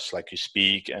very much like you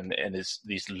speak, and it's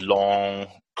these long,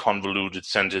 convoluted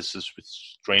sentences with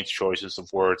strange choices of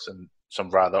words and some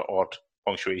rather odd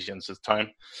punctuations at time.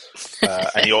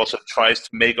 And he also tries to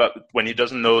make up, when he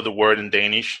doesn't know the word in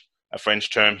Danish, a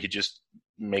French term, he just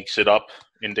makes it up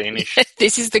in Danish.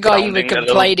 This is the guy you were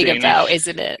complaining about,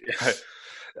 isn't it?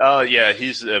 Oh, yeah,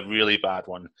 he's a really bad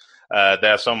one.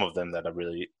 There are some of them that are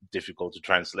really difficult to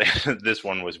translate. This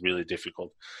one was really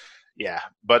difficult. Yeah,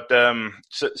 but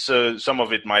so some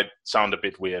of it might sound a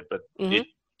bit weird, but it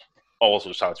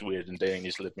also sounds weird in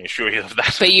Danish, let me assure you of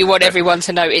that. But you want everyone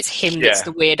to know it's him that's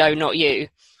the weirdo, not you.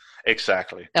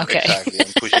 Exactly. Okay. Exactly.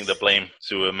 I'm pushing the blame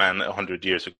to a man 100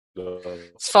 years ago.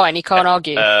 It's fine, he can't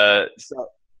argue.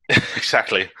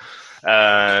 Exactly.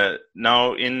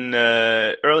 Now, in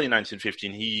early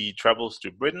 1915, he travels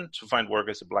to Britain to find work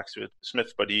as a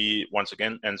blacksmith, but he once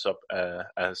again ends up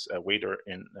as a waiter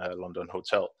in a London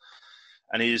hotel.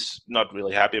 And he's not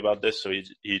really happy about this, so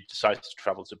he decides to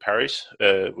travel to Paris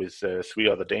with 3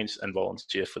 other Danes and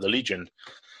volunteer for the Legion.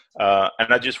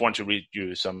 And I just want to read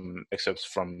you some excerpts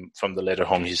from the letter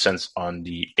home he sends on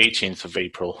the 18th of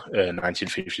April,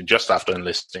 1915, just after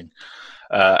enlisting.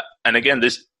 And again,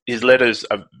 his letters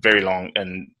are very long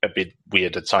and a bit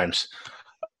weird at times.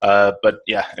 But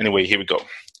yeah, anyway, here we go.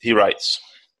 He writes,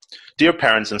 "Dear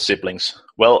parents and siblings,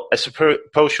 well, I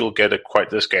suppose you'll get quite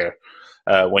the scare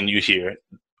when you hear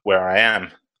where I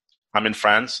am. I'm in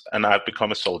France, and I've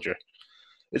become a soldier.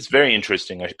 It's very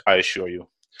interesting, I assure you.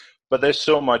 But there's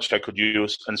so much I could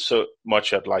use and so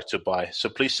much I'd like to buy, so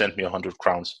please send me 100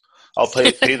 crowns. I'll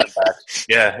pay them back."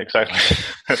 Yeah, exactly.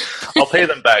 "I'll pay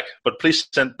them back, but please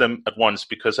send them at once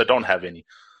because I don't have any.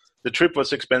 The trip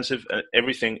was expensive and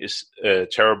everything is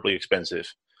terribly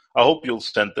expensive. I hope you'll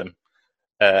send them,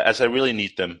 as I really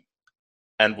need them.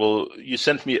 And will you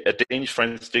send me a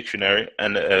Danish-French dictionary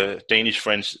and a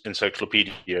Danish-French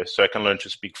encyclopedia so I can learn to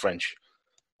speak French?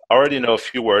 I already know a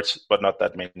few words, but not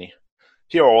that many.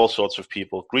 Here are all sorts of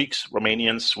people: Greeks,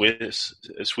 Romanians, Swiss,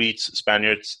 Swedes,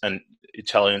 Spaniards, and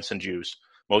Italians and Jews.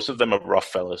 Most of them are rough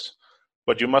fellows.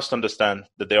 But you must understand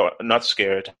that they are not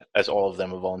scared, as all of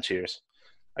them are volunteers.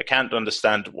 I can't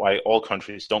understand why all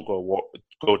countries don't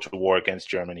go to war against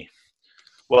Germany.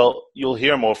 Well, you'll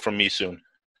hear more from me soon.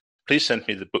 Please send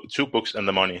me the 2 books and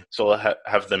the money, so I'll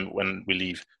have them when we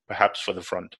leave, perhaps for the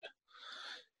front."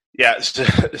 Yeah, so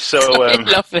I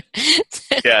love it.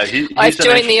 Yeah, I've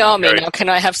joined the army now. Can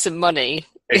I have some money?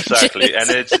 Exactly, and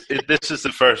this is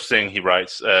the first thing he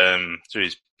writes to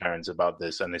his parents about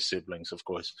this, and his siblings, of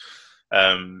course.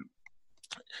 And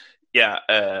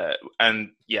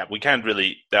we can't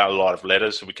really. There are a lot of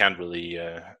letters, so we can't really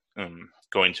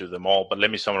go into them all. But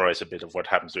let me summarize a bit of what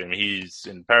happens to him. He's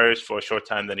in Paris for a short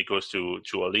time, then he goes to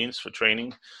Orleans for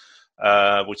training.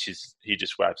 Which he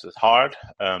describes as hard.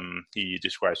 He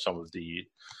describes some of the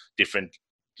different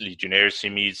legionnaires he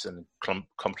meets and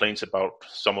complains about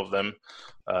some of them,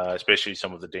 especially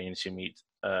some of the Danes he meets.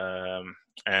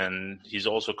 And he's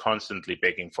also constantly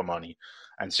begging for money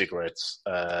and cigarettes.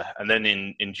 And then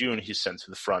in June, he's sent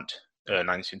to the front,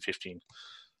 1915.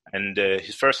 And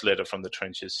his first letter from the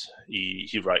trenches,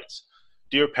 he writes,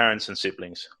 "Dear parents and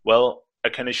siblings, well, I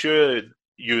can assure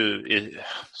you..."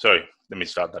 Sorry. Let me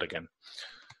start that again.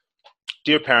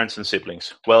 "Dear parents and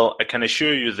siblings, well, I can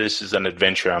assure you this is an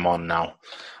adventure I'm on now.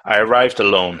 I arrived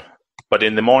alone, but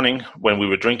in the morning, when we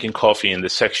were drinking coffee in the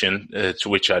section to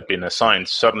which I'd been assigned,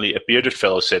 suddenly a bearded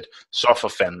fellow said,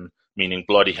 'Sofferfanden,' meaning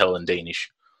bloody hell in Danish,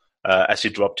 as he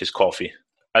dropped his coffee.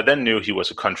 I then knew he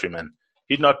was a countryman.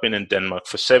 He'd not been in Denmark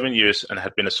for 7 years and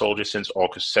had been a soldier since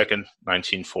August 2nd,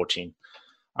 1914.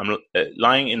 I'm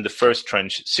lying in the first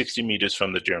trench, 60 meters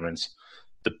from the Germans.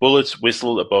 The bullets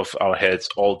whistle above our heads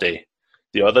all day.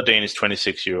 The other Dane is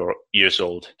 26 years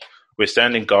old. We're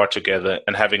standing guard together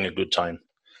and having a good time.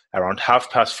 Around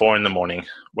 4:30 in the morning,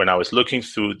 when I was looking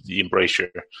through the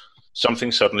embrasure,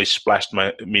 something suddenly splashed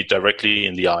me directly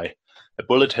in the eye. A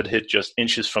bullet had hit just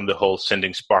inches from the hole,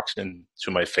 sending sparks into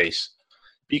my face.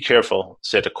 'Be careful,'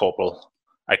 said a corporal.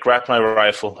 I grabbed my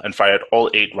rifle and fired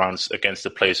all 8 rounds against the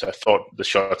place I thought the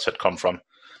shots had come from.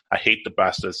 I hate the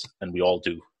bastards, and we all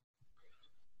do."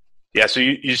 Yeah, so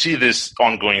you see this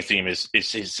ongoing theme is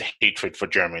his hatred for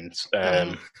Germans,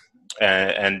 and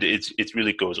it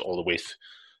really goes all the way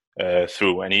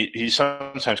through. And he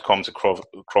sometimes comes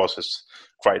across as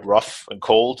quite rough and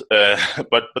cold,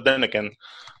 but then again,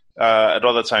 at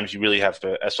other times you really have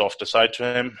a softer side to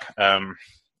him.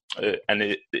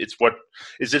 and it's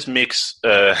this mix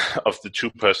of the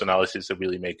two personalities that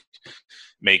really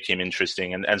make him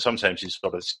interesting, and sometimes he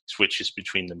sort of switches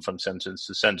between them from sentence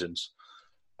to sentence.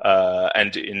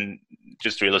 And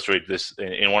just to illustrate this,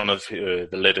 in one of the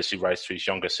letters he writes to his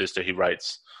younger sister, he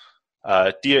writes,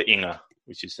 "Dear Inger,"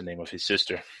 which is the name of his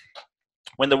sister,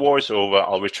 "when the war is over,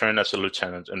 I'll return as a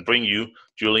lieutenant and bring you,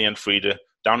 Julie and Frida,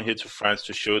 down here to France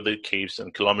to show the caves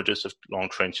and kilometers of long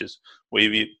trenches where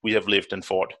we have lived and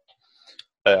fought.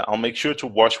 I'll make sure to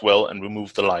wash well and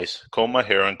remove the lice, comb my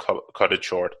hair and cut it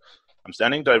short. I'm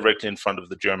standing directly in front of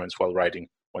the Germans while writing.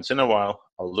 Once in a while,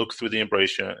 I'll look through the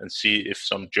embrasure and see if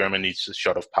some German needs a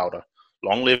shot of powder.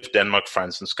 Long live Denmark,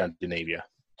 France, and Scandinavia."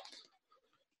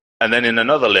 And then in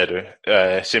another letter,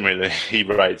 similarly, he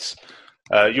writes,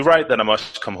 "You write that I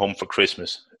must come home for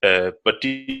Christmas, but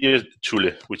dear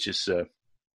Tulle," which is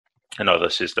another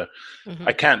sister,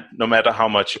 "I can't, no matter how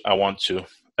much I want to,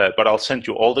 but I'll send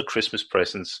you all the Christmas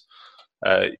presents.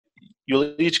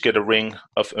 You'll each get a ring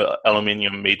of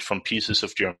aluminium made from pieces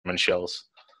of German shells.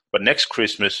 But next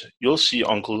Christmas, you'll see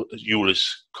Uncle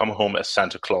Julius come home as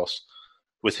Santa Claus,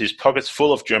 with his pockets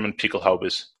full of German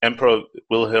pickelhaubes, Emperor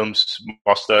Wilhelm's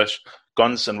mustache,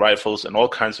 guns and rifles, and all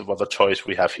kinds of other toys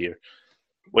we have here.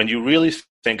 When you really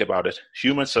think about it,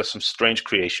 humans are some strange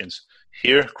creations.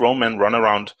 Here, grown men run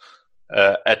around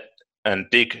and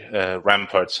dig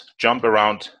ramparts, jump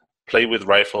around, play with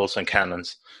rifles and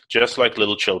cannons, just like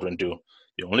little children do.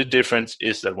 The only difference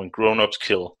is that when grown-ups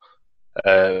kill,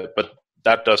 but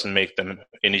that doesn't make them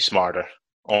any smarter,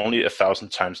 only 1,000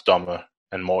 times dumber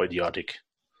and more idiotic."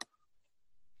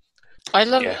 I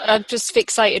love. Yeah. I'm just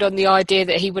fixated on the idea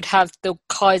that he would have the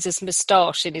Kaiser's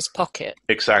moustache in his pocket.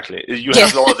 Exactly. You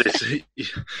have all of this.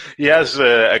 He has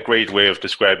a great way of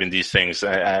describing these things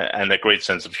and a great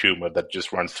sense of humor that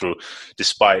just runs through,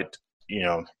 despite,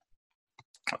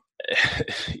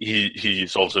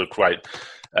 he's also quite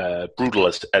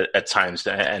brutal at times,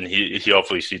 and he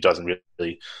obviously doesn't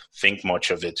really think much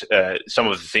of it. Some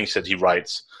of the things that he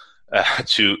writes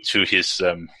to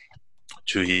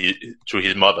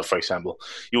his mother, for example,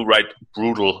 he'll write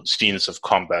brutal scenes of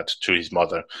combat to his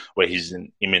mother where he's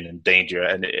in imminent danger,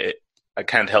 and I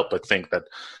can't help but think that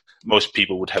most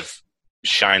people would have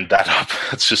shined that up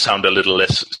to sound a little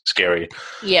less scary.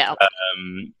 Yeah.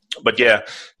 But yeah,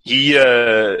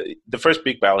 the first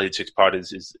big battle he takes part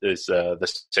is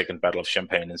the Second Battle of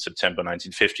Champagne in September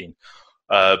 1915.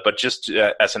 But just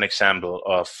as an example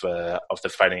of the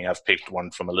fighting, I've picked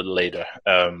one from a little later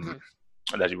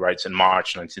that he writes in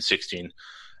March 1916,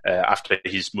 after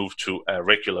he's moved to a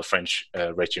regular French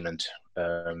regiment,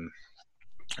 and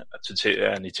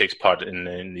he takes part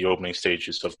in the opening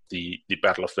stages of the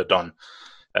Battle of Verdun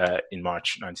in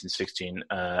March 1916,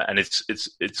 and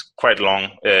it's quite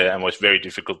long and was very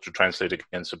difficult to translate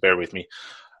again, so bear with me.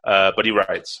 But he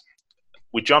writes,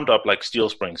 "We jumped up like steel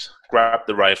springs, grabbed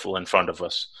the rifle in front of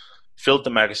us, filled the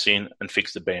magazine and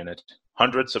fixed the bayonet.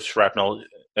 Hundreds of shrapnel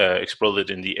exploded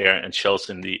in the air and shells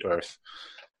in the earth.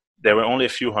 There were only a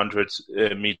few hundred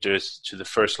meters to the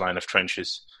first line of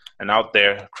trenches, and out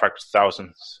there cracked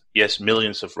thousands, yes,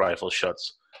 millions of rifle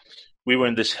shots. We were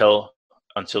in this hell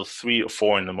until 3 or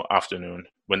 4 in the afternoon,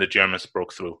 when the Germans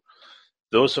broke through.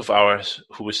 Those of ours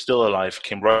who were still alive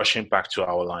came rushing back to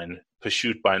our line,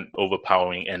 pursued by an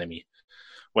overpowering enemy.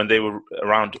 When they were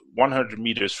around 100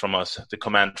 meters from us, the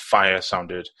command fire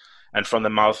sounded, and from the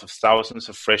mouth of thousands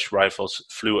of fresh rifles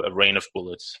flew a rain of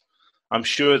bullets. I'm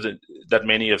sure that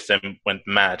many of them went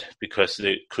mad because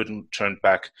they couldn't turn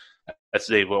back, as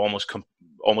they were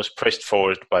almost pressed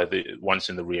forward by the ones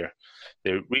in the rear.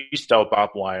 They reached our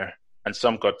barbed wire, and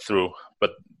some got through,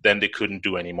 but then they couldn't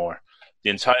do any more. The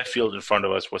entire field in front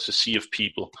of us was a sea of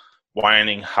people,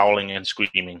 whining, howling, and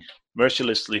screaming.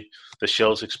 Mercilessly, the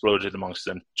shells exploded amongst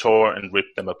them, tore and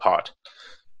ripped them apart.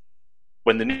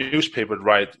 When the newspaper would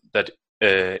write that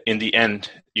in the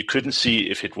end, you couldn't see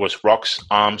if it was rocks,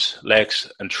 arms,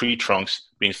 legs, and tree trunks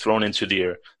being thrown into the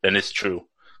air, then it's true.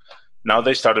 Now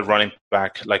they started running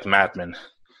back like madmen.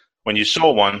 When you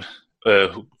saw one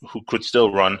who could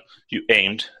still run, you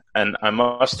aimed, and I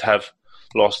must have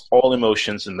lost all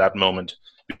emotions in that moment,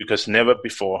 because never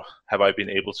before have I been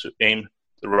able to aim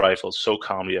the rifle so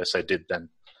calmly as I did then.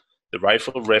 The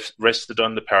rifle rested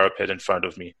on the parapet in front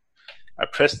of me. I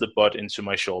pressed the butt into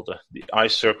my shoulder. The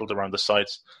eyes circled around the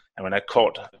sights, and when I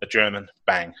caught a German,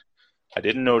 bang. I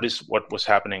didn't notice what was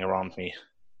happening around me.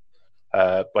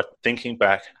 But thinking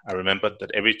back, I remembered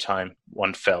that every time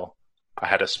one fell, I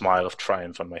had a smile of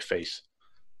triumph on my face.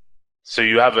 So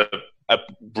you have a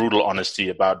brutal honesty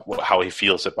about how he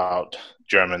feels about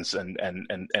Germans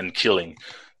and killing.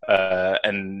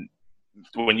 And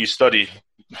when you study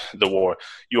the war,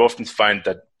 you often find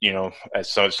that,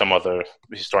 as some other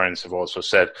historians have also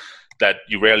said, that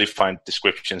you rarely find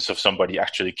descriptions of somebody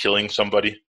actually killing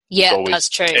somebody. Yeah, that's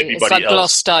true. It's like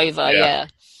glossed over, yeah.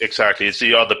 Exactly. It's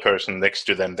the other person next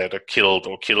to them that are killed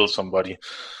or kill somebody.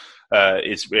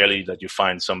 It's rarely that you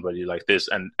find somebody like this,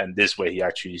 and this way he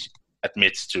actually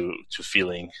admits to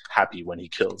feeling happy when he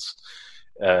kills.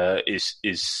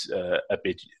 Is a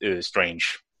bit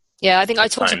strange. Yeah, I think I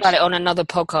talked about it on another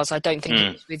podcast. I don't think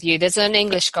it was with you. There's an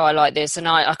English guy like this, and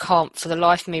I can't for the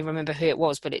life of me remember who it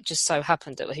was, but it just so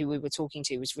happened that who we were talking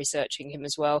to was researching him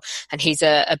as well. And he's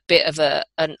a bit of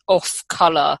an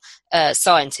off-colour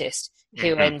scientist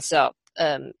who ends up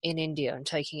in India and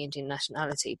taking Indian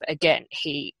nationality. But again,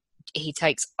 he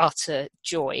takes utter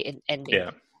joy in ending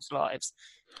people's lives.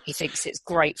 He thinks it's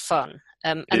great fun.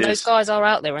 And those guys are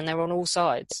out there, and they're on all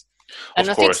sides.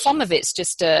 And I think some of it's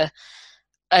just a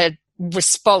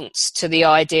response to the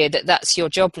idea that that's your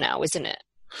job now, isn't it?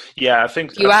 Yeah, I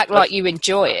think you act like you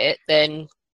enjoy it, then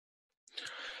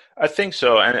I think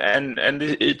so, and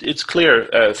it's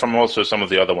clear from also some of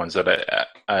the other ones that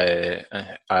I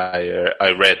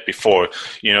read before.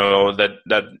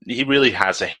 That he really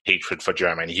has a hatred for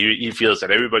Germany. He feels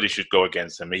that everybody should go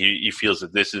against him. He feels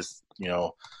that this is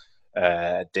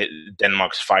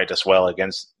Denmark's fight as well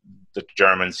against the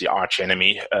Germans, the arch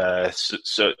enemy.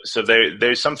 So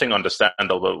there's something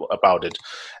understandable about it,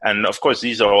 and of course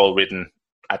these are all written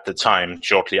at the time,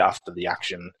 shortly after the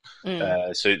action.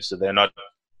 So they're not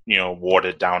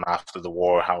watered down after the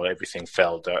war, how everything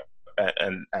felt,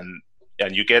 and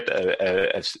you get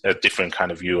a different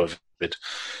kind of view of it.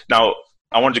 Now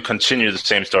I want to continue the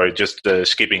same story, just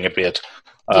skipping a bit.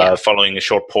 Following a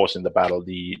short pause in the battle,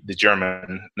 the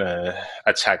German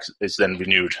attack is then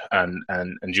renewed, and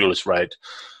Jules is right.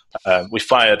 We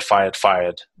fired.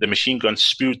 The machine guns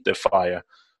spewed their fire,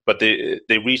 but they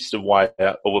reached the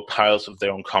wire over piles of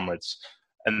their own comrades,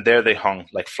 and there they hung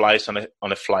like flies on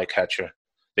a flycatcher.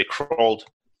 They crawled,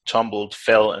 tumbled,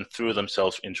 fell, and threw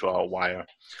themselves into our wire.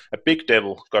 A big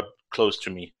devil got close to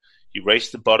me. He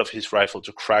raised the butt of his rifle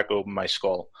to crack open my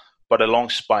skull, but a long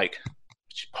spike,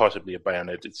 possibly a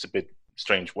bayonet, it's a bit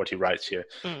strange what he writes here,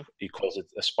 he calls it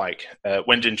a spike,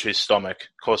 went into his stomach,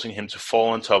 causing him to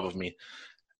fall on top of me,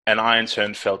 and I in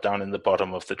turn fell down in the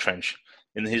bottom of the trench.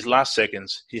 In his last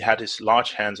seconds, he had his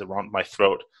large hands around my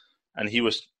throat, and he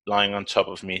was lying on top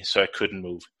of me, so I couldn't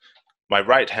move. My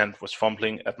right hand was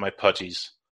fumbling at my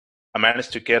puttees. I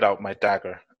managed to get out my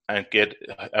dagger and get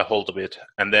a hold of it,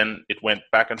 and then it went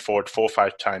back and forth 4 or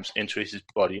 5 times into his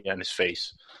body and his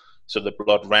face. So the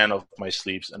blood ran off my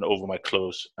sleeves and over my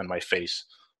clothes and my face.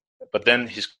 But then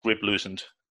his grip loosened,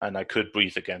 and I could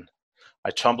breathe again.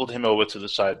 I tumbled him over to the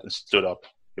side and stood up.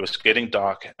 It was getting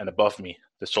dark, and above me,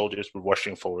 the soldiers were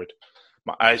rushing forward.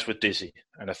 My eyes were dizzy,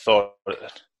 and I thought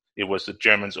it was the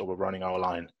Germans overrunning our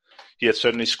line. He had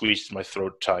certainly squeezed my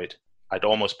throat tight. I'd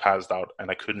almost passed out,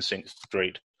 and I couldn't think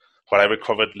straight. But I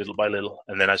recovered little by little,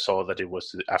 and then I saw that it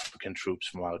was the African troops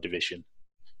from our division.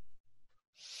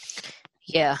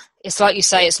 Yeah, it's like you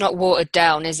say, it's not watered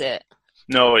down, is it?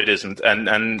 No, it isn't.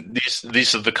 And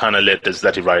these are the kind of letters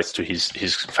that he writes to his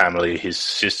family, his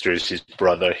sisters, his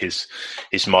brother, his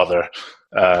mother.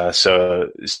 So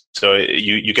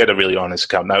you get a really honest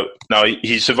account. Now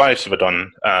he survives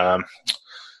Verdun,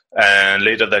 and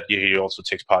later that year he also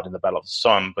takes part in the Battle of the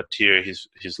Somme. But here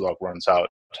his log runs out.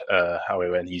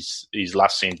 However, and he's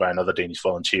last seen by another Danish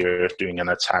volunteer doing an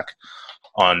attack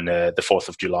on the 4th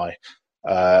of July.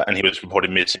 And he was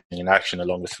reported missing in action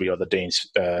along with 3 other Danes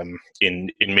in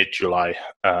mid-July.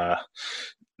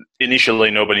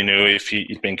 Initially, nobody knew if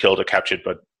he'd been killed or captured,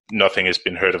 but nothing has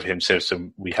been heard of him since.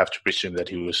 So we have to presume that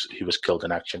he was killed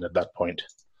in action at that point.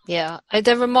 Yeah,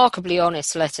 they're remarkably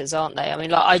honest letters, aren't they? I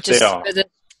mean, like the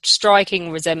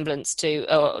striking resemblance to,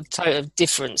 or total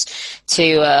difference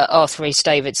to Arthur Rhys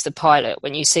Davids, the pilot,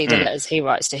 when you see the letters he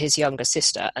writes to his younger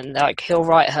sister, and like he'll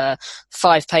write her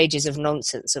 5 pages of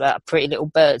nonsense about a pretty little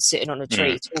bird sitting on a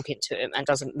tree talking to him, and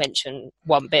doesn't mention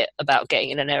one bit about getting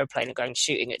in an aeroplane and going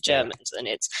shooting at Germans, and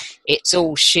it's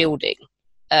all shielding.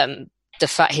 The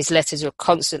fact his letters are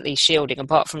constantly shielding,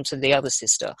 apart from to the other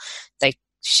sister, they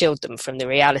shield them from the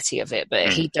reality of it, but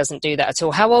he doesn't do that at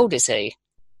all. How old is he?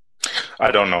 I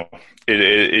don't know. It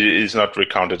is not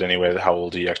recounted anywhere how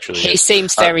old he actually is. He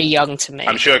seems very young to me.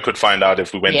 I'm sure I could find out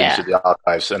if we went into the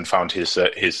archives and found his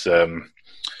status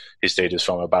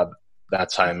from about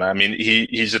that time. I mean,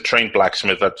 he's a trained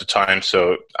blacksmith at the time,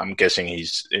 so I'm guessing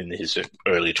he's in his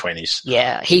early 20s.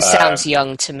 Yeah, he sounds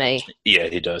young to me. Yeah,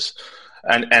 he does.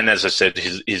 And as I said,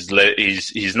 he's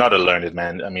not a learned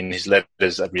man. I mean, his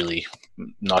letters are really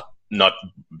not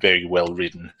very well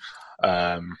written.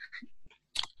 But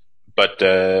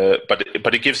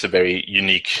it gives a very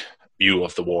unique view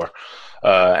of the war.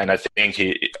 And I think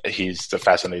he's a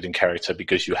fascinating character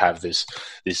because you have this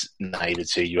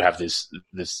naivety, you have this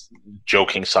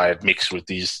joking side mixed with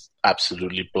these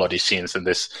absolutely bloody scenes and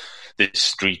this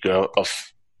streak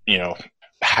of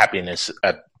happiness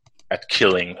at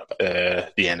killing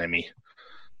the enemy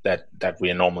that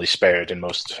we are normally spared in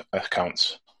most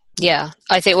accounts. Yeah,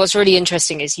 I think what's really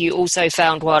interesting is you also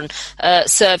found one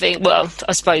serving, well,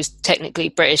 I suppose technically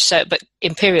British, but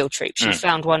Imperial troops. You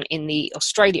found one in the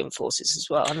Australian forces as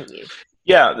well, haven't you?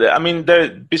 Yeah, I mean,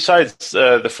 besides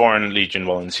the Foreign Legion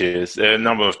volunteers, there are a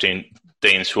number of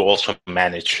Danes who also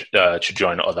manage to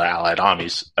join other Allied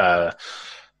armies.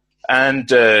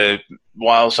 And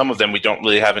while some of them we don't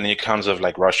really have any accounts of,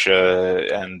 like Russia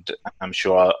and I'm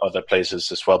sure other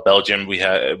places as well, Belgium, we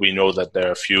know that there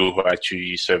are a few who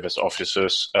actually serve as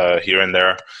officers here and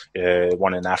there,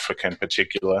 one in Africa in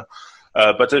particular.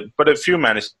 But a few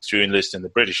managed to enlist in the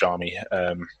British Army.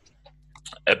 But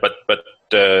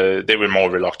they were more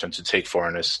reluctant to take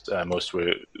foreigners. Most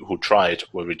who tried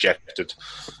were rejected.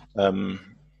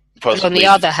 Possibly. On the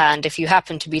other hand, if you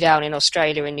happen to be down in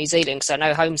Australia and New Zealand, because I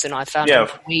know Holmes and I found a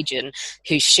Norwegian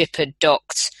whose ship had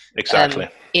docked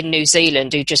in New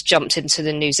Zealand, who just jumped into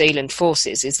the New Zealand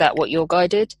forces. Is that what your guy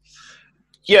did?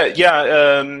 Yeah.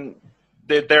 The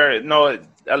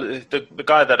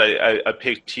guy that I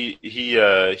picked, he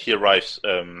arrives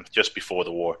just before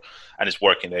the war and is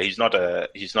working there. He's not a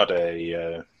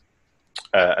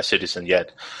citizen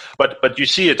yet, but you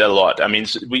see it a lot. I mean,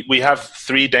 we have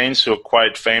 3 Danes who are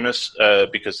quite famous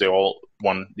because they all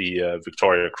won the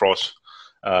Victoria Cross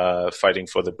fighting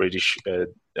for the British, the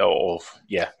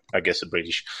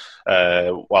British.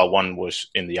 While one was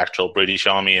in the actual British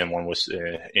Army, and one was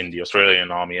in the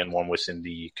Australian Army, and one was in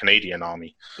the Canadian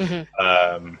Army.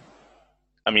 Mm-hmm.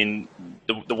 I mean,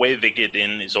 the way they get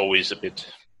in is always a bit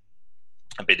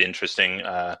interesting.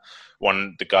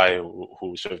 The guy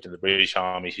who served in the British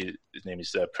Army, his name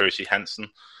is Percy Hansen.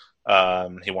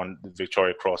 He won the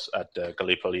Victoria Cross at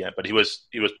Gallipoli, but he was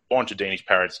born to Danish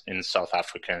parents in South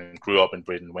Africa and grew up in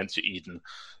Britain, went to Eton,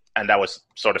 and that was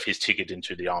sort of his ticket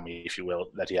into the army, if you will,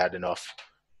 that he had enough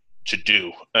to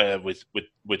do with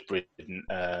Britain,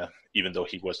 even though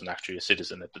he wasn't actually a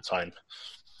citizen at the time.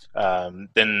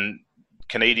 Then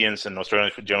Canadians and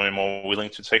Australians were generally more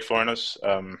willing to take foreigners.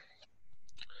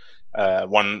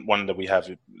 One that we have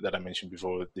that I mentioned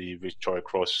before, the Victoria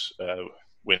Cross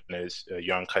winner is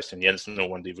Jørgen Christian Jensen, who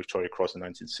won the Victoria Cross in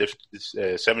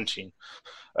 1917.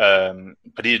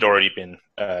 But he had already been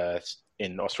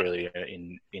in Australia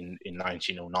in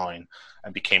 1909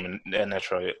 and became a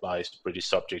naturalized British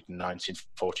subject in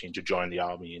 1914 to join the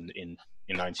army in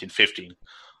 1915.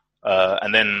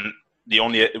 And then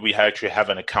we actually have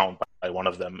an account by one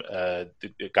of them, the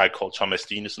guy called Thomas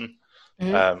Dinesen.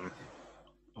 Mm-hmm.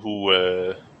 Who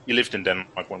he lived in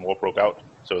Denmark when war broke out,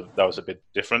 so that was a bit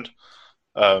different.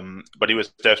 But he was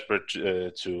desperate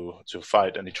to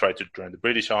fight, and he tried to join the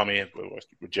British Army, but was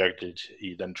rejected.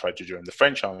 He then tried to join the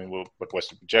French Army, but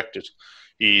was rejected.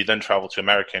 He then traveled to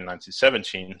America in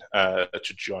 1917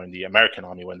 to join the American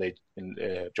Army when they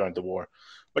joined the war,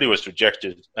 but he was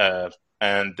rejected.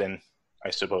 And then I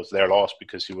suppose they're lost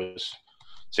because he was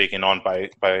taken on by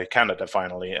Canada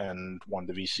finally and won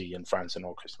the VC in France in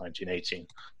August 1918.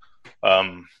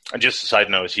 And just a side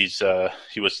note, he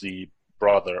was the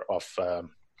brother of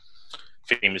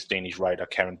famous Danish writer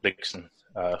Karen Blixen,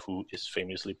 who is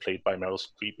famously played by Meryl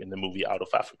Streep in the movie Out of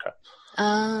Africa.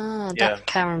 That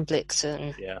Karen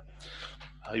Blixen. Yeah,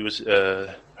 he was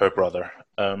her brother.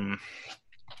 And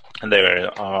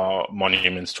there are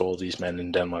monuments to all these men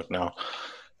in Denmark now.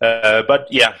 But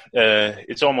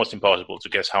it's almost impossible to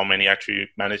guess how many actually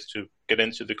managed to get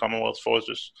into the Commonwealth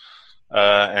forces,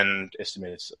 and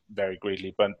estimates vary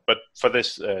greatly. But for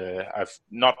this, I've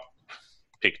not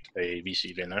picked a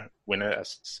VC winner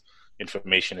as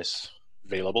information is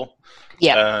available.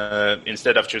 Yeah.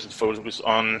 Instead, I've chosen to focus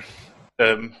on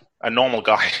a normal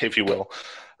guy, if you will,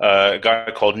 a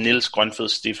guy called Niels Grønfeldt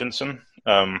Stephensen,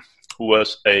 who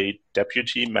was a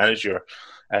deputy manager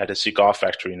at a cigar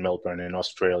factory in Melbourne in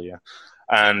Australia.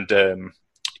 And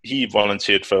he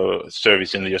volunteered for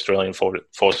service in the Australian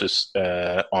forces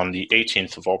on the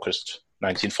 18th of August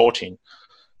 1914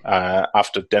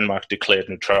 after Denmark declared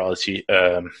neutrality,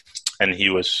 and he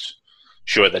was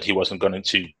sure that he wasn't going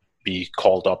to be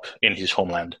called up in his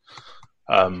homeland.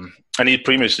 And he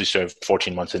previously served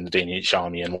 14 months in the Danish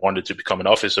army and wanted to become an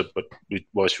officer, but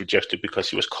was rejected because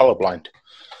he was colorblind.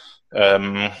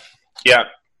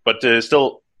 But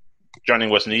still, joining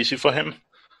wasn't easy for him.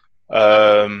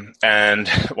 And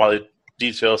while it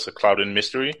details a cloud in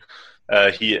mystery,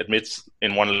 He admits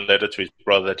in one letter to his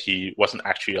brother that he wasn't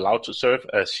actually allowed to serve,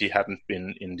 as he hadn't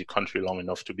been in the country long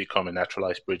enough to become a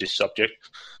naturalized British subject.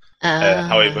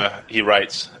 However, he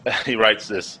writes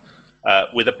this,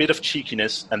 with a bit of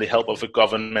cheekiness and the help of a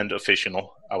government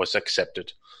official, I was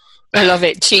accepted. I love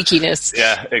it, cheekiness.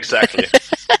 Yeah, exactly.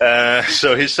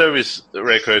 So his service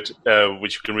record,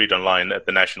 which you can read online at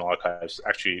the National Archives,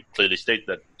 actually clearly state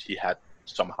that he had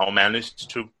somehow managed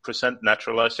to present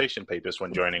naturalization papers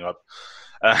when joining up,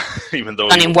 even though...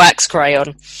 And in wax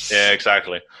crayon. Yeah,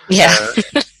 exactly. Yeah.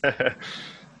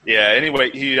 Yeah,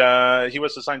 anyway, he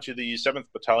was assigned to the 7th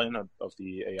Battalion of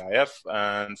the AIF,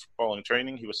 and following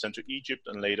training, he was sent to Egypt,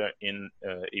 and later in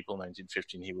April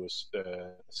 1915, he was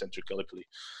sent to Gallipoli.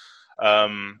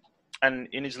 And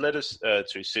in his letters to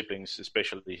his siblings,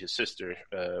 especially his sister,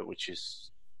 which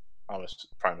is our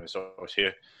primary source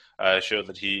here, show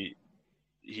that he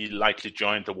likely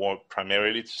joined the war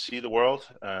primarily to see the world,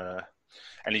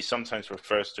 and he sometimes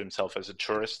refers to himself as a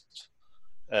tourist.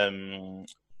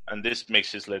 And this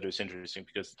makes his letters interesting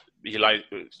because he likes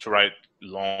to write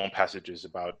long passages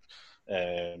about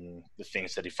the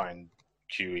things that he finds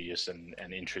curious and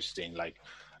interesting. Like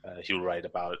he'll write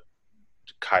about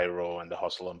Cairo and the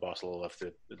hustle and bustle of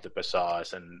the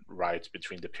bazaars and rides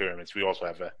between the pyramids. We also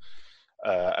have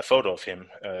a photo of him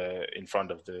in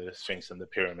front of the Sphinx and the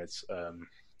pyramids.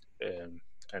 And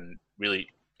really,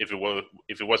 if it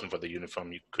wasn't for the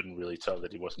uniform, you couldn't really tell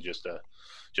that he wasn't just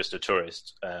a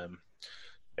tourist.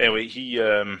 Anyway, he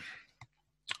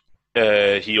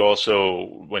also,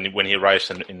 when he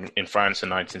arrives in France in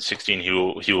 1916,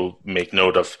 he will make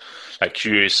note of like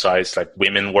curious sights, like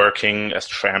women working as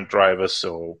tram drivers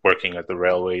or working at the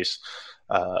railways.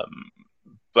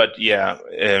 But yeah,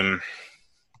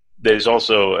 there's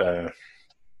also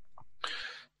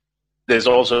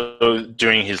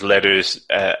during his letters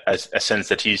a sense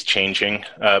that he's changing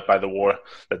by the war,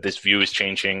 that this view is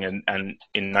changing, and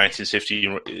in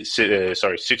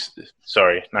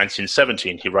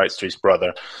 1917 he writes to his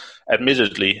brother,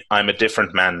 "Admittedly, I'm a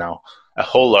different man now, a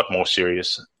whole lot more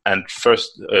serious, and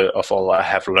first of all I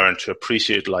have learned to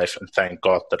appreciate life and thank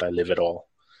God that I live at all."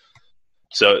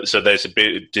 So there's a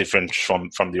bit different from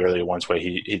the earlier ones where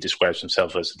he describes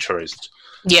himself as a tourist.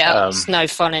 Yeah, it's no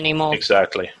fun anymore.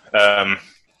 Exactly. And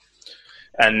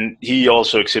he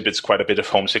also exhibits quite a bit of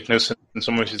homesickness in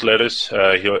some of his letters.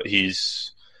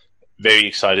 He's very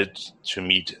excited to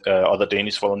meet other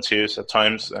Danish volunteers at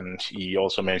times, and he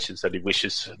also mentions that he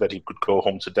wishes that he could go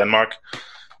home to Denmark,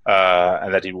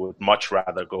 and that he would much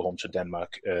rather go home to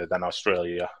Denmark than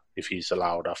Australia if he's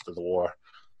allowed after the war.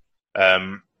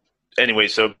 Anyway,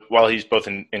 so while he's both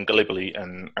in Gallipoli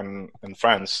and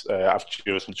France, I've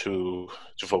chosen to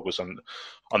focus on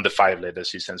the 5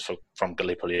 letters he sends from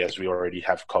Gallipoli, as we already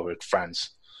have covered France.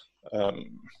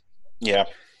 Yeah.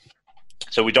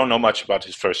 So we don't know much about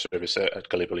his first service at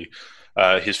Gallipoli.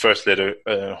 His first letter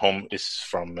home is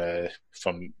from the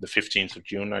 15th of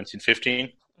June,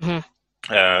 1915,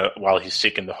 while he's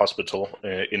sick in the hospital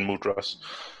in Mudros.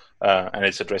 And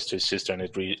it's addressed to his sister, and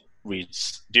it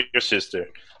reads, "Dear sister,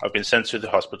 I've been sent to the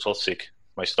hospital sick.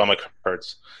 My stomach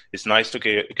hurts. It's nice to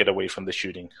get away from the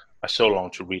shooting. I so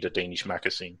long to read a Danish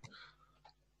magazine."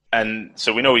 And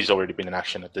so we know he's already been in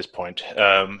action at this point,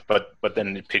 but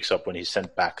then it picks up when he's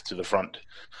sent back to the front.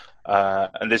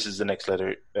 And this is the next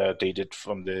letter, dated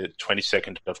from the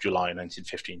 22nd of July,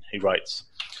 1915. He writes,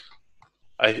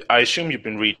 I assume you've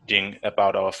been reading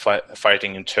about our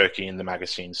fighting in Turkey in the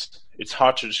magazines. It's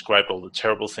hard to describe all the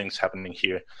terrible things happening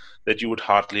here that you would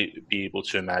hardly be able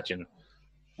to imagine.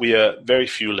 We are very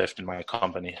few left in my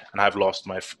company, and I've lost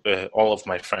all of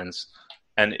my friends,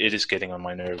 and it is getting on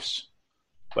my nerves.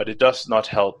 But it does not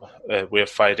help. We are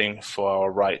fighting for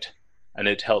our right, and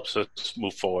it helps us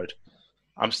move forward.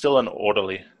 I'm still an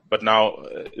orderly, but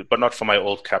not for my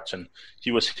old captain.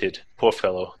 He was hit, poor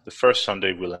fellow, the first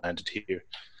Sunday we landed here.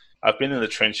 I've been in the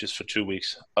trenches for 2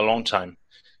 weeks, a long time.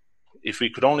 If we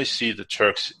could only see the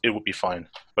Turks, it would be fine.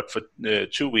 But for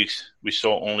 2 weeks, we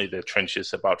saw only the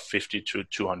trenches about 50 to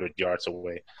 200 yards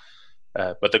away.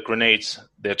 But the grenades,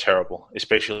 they're terrible,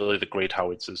 especially the great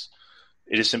howitzers.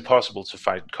 It is impossible to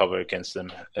find cover against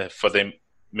them, for they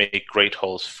make great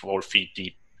holes 4 feet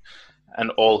deep,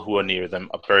 and all who are near them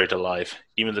are buried alive.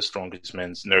 Even the strongest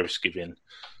men's nerves give in.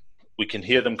 We can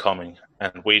hear them coming,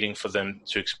 and waiting for them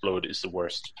to explode is the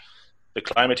worst. The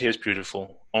climate here is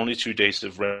beautiful, only 2 days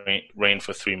of rain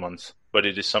for 3 months, but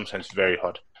it is sometimes very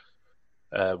hot.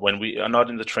 When we are not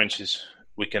in the trenches,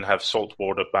 we can have salt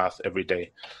water bath every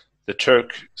day. The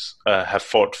Turks have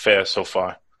fought fair so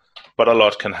far, but a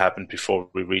lot can happen before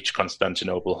we reach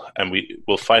Constantinople, and we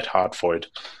will fight hard for it.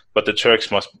 But the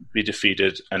Turks must be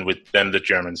defeated, and with them the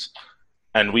Germans.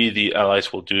 and we, the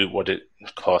Allies, will do what it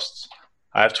costs.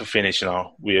 I have to finish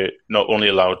now. We're not only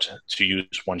allowed to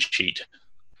use one sheet.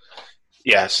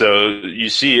 Yeah, so you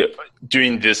see,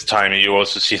 during this time, you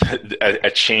also see a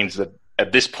change that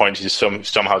at this point he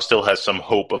somehow still has some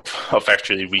hope of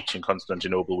actually reaching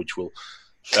Constantinople, which will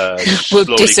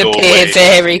slowly disappear go away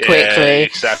very quickly.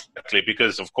 Exactly,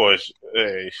 because of course,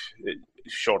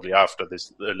 shortly after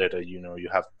this letter, you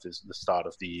have the start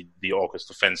of the August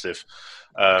offensive,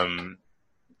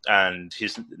 and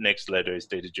his next letter is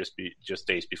dated just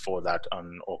days before that,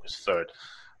 on August 3rd.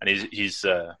 And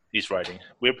he's writing,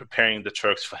 "We're preparing the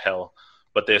Turks for hell,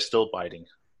 but they're still biting.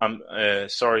 I'm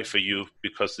sorry for you,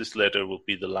 because this letter will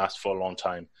be the last for a long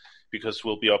time, because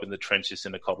we'll be up in the trenches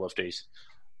in a couple of days.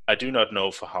 I do not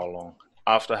know for how long.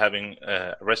 After having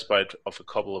a respite of a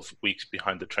couple of weeks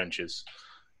behind the trenches,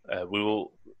 we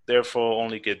will therefore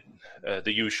only get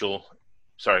the usual.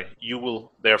 Sorry, you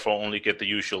will therefore only get the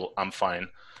usual. I'm fine,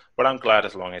 but I'm glad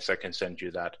as long as I can send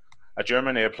you that. A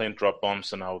German airplane dropped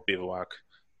bombs on our bivouac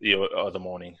the other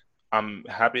morning. I'm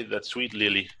happy that sweet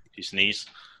Lily, his niece,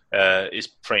 is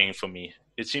praying for me.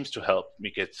 It seems to help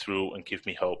me get through and give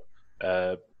me hope.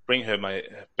 Bring her my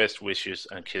best wishes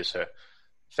and kiss her.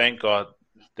 Thank God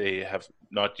they have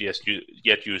not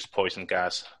yet used poison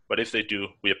gas, but if they do,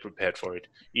 we are prepared for it.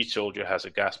 Each soldier has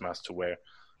a gas mask to wear.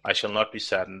 I shall not be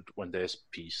saddened when there's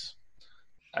peace."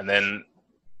 And then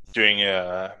during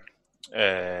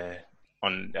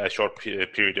on a short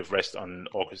period of rest on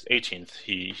August 18th,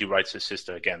 he writes his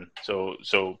sister again. So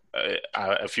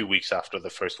a few weeks after the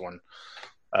first one.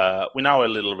 We now a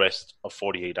little rest of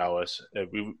 48 hours.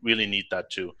 We really need that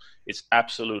too. It's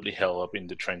absolutely hell up in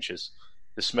the trenches.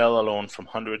 The smell alone from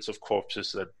hundreds of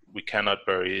corpses that we cannot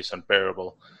bury is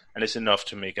unbearable, and is enough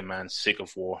to make a man sick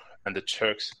of war. And the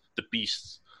Turks, the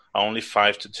beasts, are only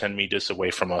 5 to 10 meters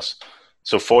away from us.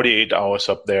 So 48 hours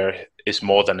up there is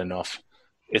more than enough.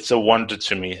 It's a wonder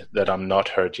to me that I'm not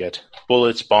hurt yet.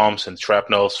 Bullets, bombs, and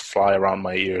shrapnels fly around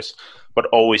my ears, but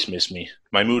always miss me.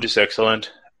 My mood is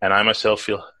excellent, and I myself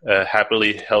feel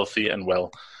happily healthy and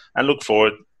well, and look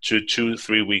forward to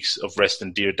 2-3 weeks of rest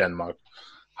in dear Denmark.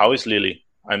 How is Lily?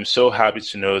 I'm so happy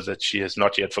to know that she has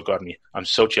not yet forgotten me. I'm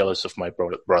so jealous of my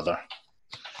brother.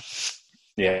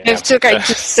 Yeah, It's so great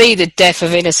to see the death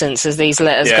of innocence as these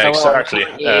letters go exactly.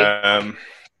 on.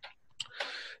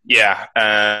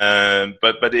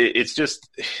 But it's just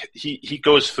he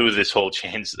goes through this whole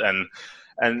change,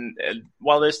 and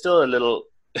while there's still a little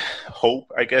hope,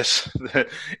 I guess,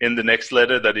 in the next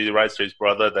letter that he writes to his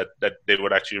brother that they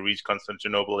would actually reach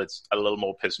Constantinople, it's a little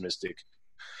more pessimistic.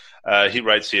 He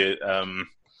writes here,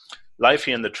 "Life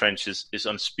here in the trenches is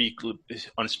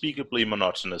unspeakably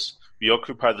monotonous. We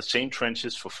occupy the same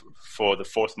trenches for the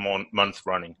fourth month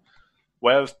running.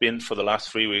 Where I've been for the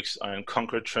last 3 weeks, I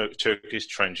unconquered Turkish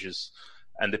trenches,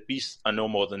 and the beasts are no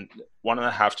more than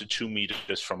 1.5 to 2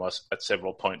 meters from us at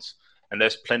several points, and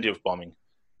there's plenty of bombing.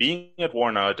 Being at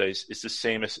war nowadays is the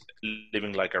same as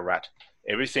living like a rat.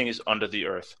 Everything is under the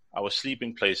earth. Our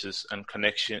sleeping places and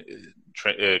trenches.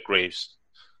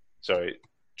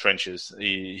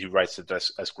 He writes it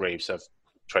as graves. I've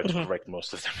tried to correct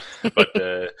most of them, but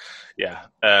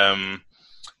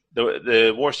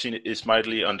the war scene is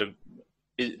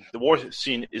the war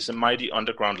scene is a mighty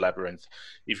underground labyrinth.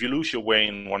 If you lose your way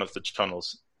in one of the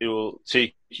tunnels, it will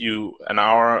take you an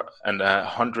hour and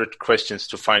 100 questions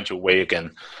to find your way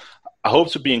again. I hope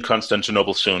to be in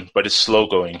Constantinople soon, but it's slow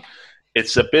going.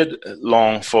 It's a bit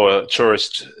long for a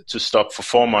tourist to stop for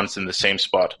 4 months in the same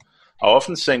spot. I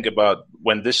often think about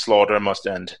when this slaughter must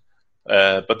end,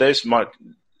 but there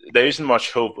isn't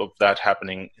much hope of that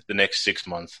happening the next 6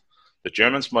 months. The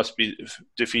Germans must be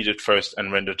defeated first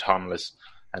and rendered harmless,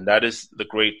 and that is the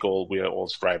great goal we are all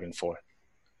striving for."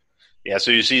 Yeah, so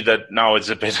you see that now it's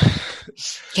a bit.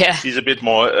 He's a bit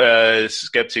more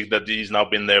skeptic that he's now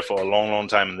been there for a long, long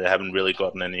time and they haven't really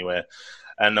gotten anywhere.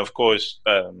 And of course,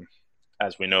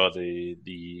 as we know,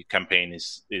 the campaign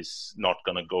is not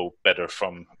going to go better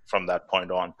from that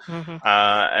point on.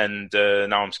 And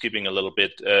now I'm skipping a little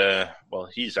bit. Well,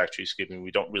 he's actually skipping. We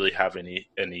don't really have any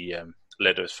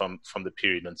letters from the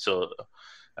period until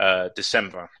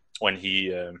December, when he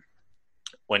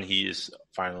is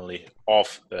finally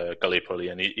off Gallipoli,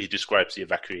 and he describes the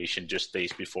evacuation just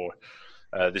days before.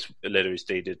 This letter is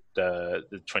dated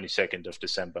the 22nd of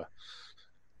December.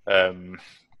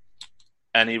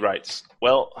 And he writes,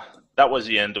 "Well, that was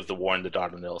the end of the war in the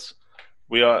Dardanelles.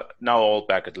 We are now all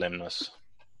back at Lemnos.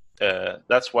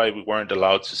 That's why we weren't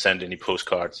allowed to send any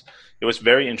postcards. It was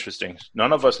very interesting.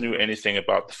 None of us knew anything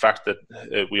about the fact that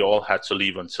we all had to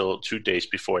leave until 2 days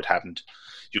before it happened.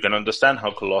 You can understand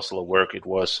how colossal a work it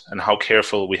was and how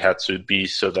careful we had to be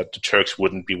so that the Turks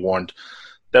wouldn't be warned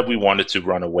that we wanted to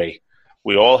run away.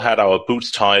 We all had our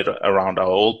boots tied around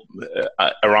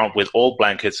around with old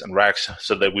blankets and racks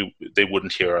so that they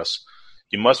wouldn't hear us.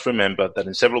 You must remember that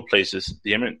in several places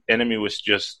the enemy was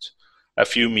just a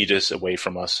few meters away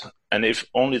from us, and if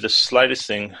only the slightest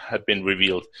thing had been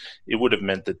revealed, it would have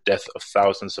meant the death of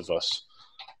thousands of us.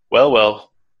 Well,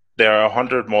 there are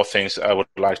 100 more things I would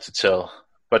like to tell,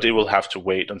 but it will have to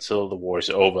wait until the war is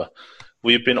over.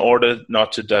 We've been ordered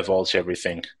not to divulge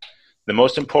everything. The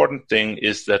most important thing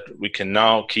is that we can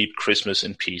now keep Christmas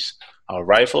in peace. Our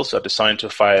rifles are designed to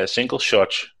fire a single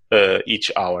shot each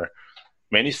hour.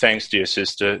 Many thanks, dear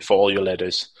sister, for all your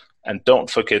letters. And don't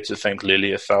forget to thank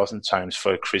Lily 1,000 times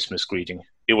for a Christmas greeting.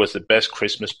 It was the best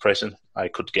Christmas present I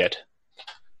could get.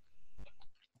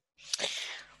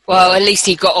 Well, at least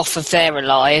he got off of there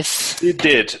alive. He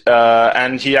did,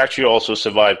 and he actually also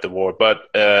survived the war, but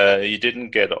he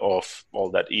didn't get off all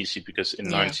that easy because in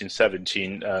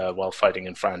 1917, while fighting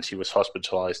in France, he was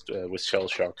hospitalized with shell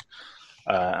shock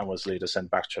and was later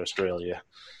sent back to Australia.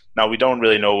 Now, we don't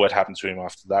really know what happened to him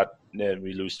after that.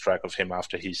 We lose track of him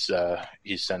after he's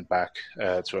sent back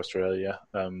to Australia.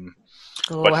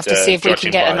 We'll have to see if we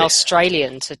can get an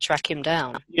Australian to track him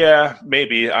down. Yeah,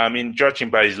 maybe. I mean, judging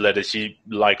by his letters, he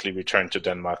likely returned to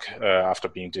Denmark after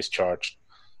being discharged.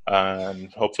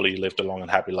 And hopefully he lived a long and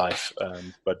happy life,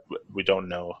 but we don't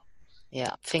know.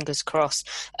 Yeah, fingers crossed.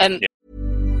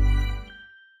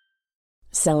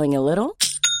 Selling a little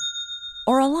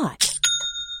or a lot?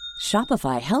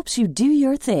 Shopify helps you do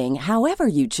your thing however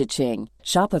you cha-ching.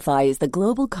 Shopify is the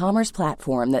global commerce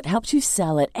platform that helps you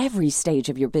sell at every stage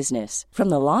of your business. From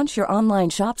the launch your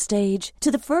online shop stage to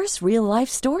the first real-life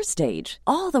store stage,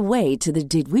 all the way to the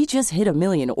did we just hit a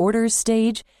million orders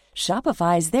stage.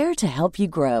 Shopify is there to help you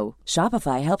grow.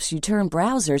 Shopify helps you turn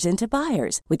browsers into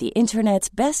buyers with the internet's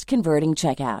best converting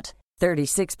checkout.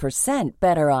 36%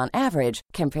 better on average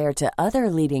compared to other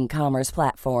leading commerce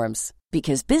platforms.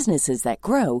 Because businesses that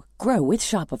grow, grow with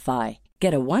Shopify.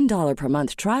 Get a $1 per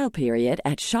month trial period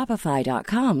at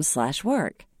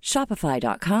shopify.com/work.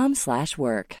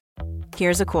 Shopify.com/work.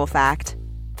 Here's a cool fact.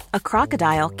 A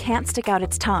crocodile can't stick out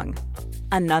its tongue.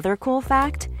 Another cool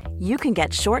fact, you can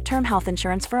get short-term health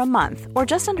insurance for a month or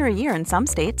just under a year in some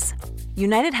states.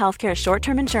 United Healthcare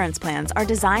short-term insurance plans are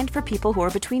designed for people who are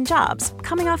between jobs,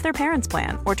 coming off their parents'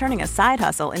 plan, or turning a side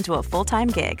hustle into a full-time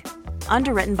gig.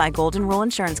 Underwritten by Golden Rule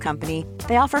Insurance Company,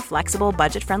 they offer flexible,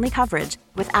 budget-friendly coverage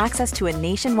with access to a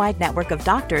nationwide network of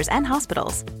doctors and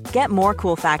hospitals. Get more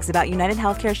cool facts about United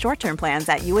Healthcare short-term plans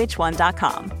at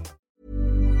uh1.com.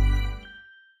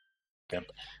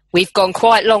 We've gone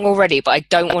quite long already, but I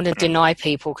don't want to deny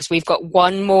people because we've got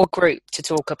one more group to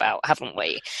talk about, haven't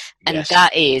we? And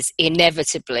that is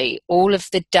inevitably all of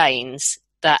the Danes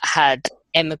that had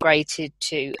emigrated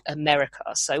to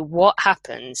America. So what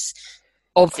happens...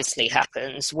 obviously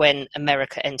happens when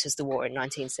America enters the war in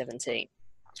 1917.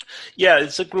 Yeah,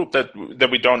 it's a group that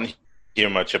we don't hear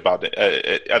much about.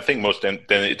 I think most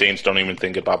Danes don't even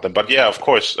think about them. But yeah, of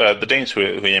course, the Danes who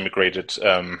immigrated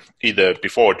either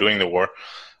before or during the war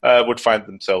would find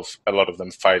themselves, a lot of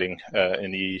them, fighting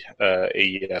in the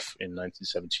AEF in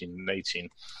 1917 and 18.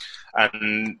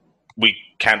 And we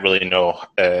can't really know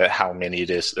how many it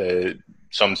is.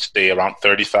 Some say around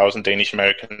 30,000 Danish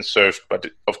Americans served, but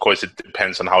of course it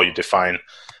depends on how you define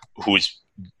who is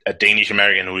a Danish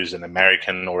American, who is an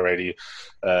American already.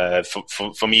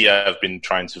 For me, I've been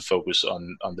trying to focus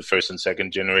on the first and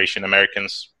second generation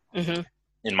Americans in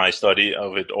my study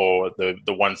of it, or the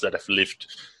ones that have lived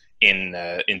in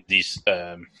these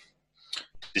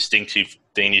distinctive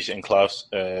Danish enclaves,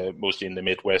 mostly in the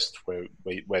Midwest, where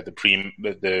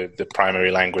the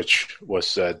primary language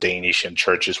was Danish, and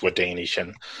churches were Danish,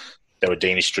 and there were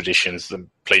Danish traditions. The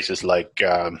places like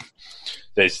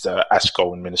there's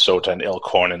Askov in Minnesota and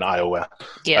Elkhorn in Iowa,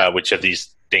 which are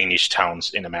these Danish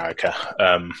towns in America.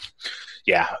 But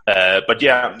yeah,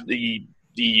 the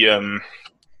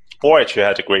war actually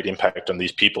had a great impact on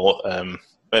these people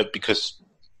because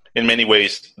in many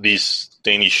ways these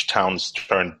Danish towns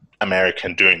turned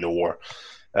American during the war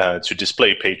to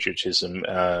display patriotism.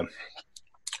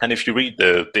 And if you read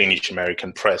the Danish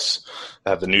American press,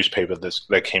 the newspaper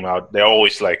that came out, they're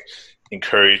always like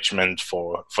encouragement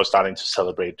for starting to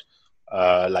celebrate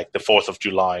like the 4th of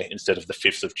July instead of the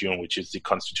 5th of June, which is the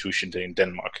Constitution Day in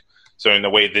Denmark. So in a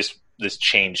way, this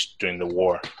changed during the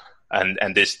war,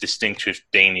 and this distinctive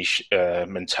Danish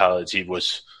mentality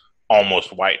was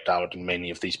almost wiped out in many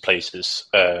of these places,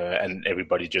 and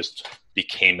everybody just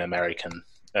became American,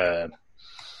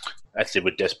 as they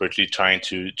were desperately trying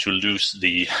to lose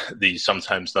the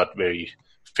sometimes not very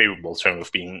favorable term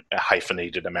of being a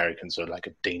hyphenated American, so like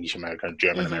a Danish American,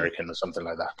 German American, or something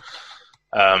like that.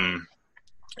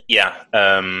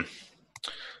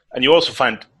 And you also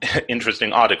find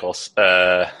interesting articles,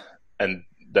 and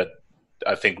that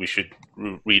I think we should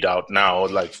read out now,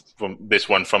 like from this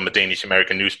one from a Danish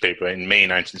American newspaper in May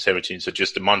 1917, so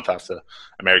just a month after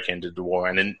America ended the war.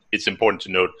 And it's important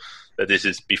to note that this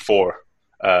is before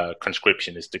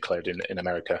conscription is declared in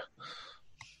America.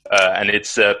 And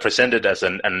it's presented as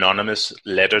an anonymous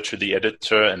letter to the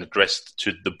editor and addressed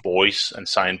to the boys and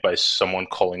signed by someone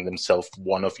calling themselves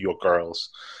one of your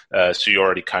girls. So you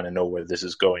already kind of know where this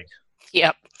is going.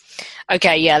 Yep.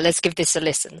 Okay, yeah, let's give this a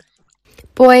listen.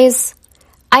 Boys,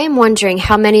 I am wondering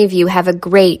how many of you have a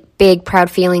great, big,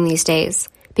 proud feeling these days,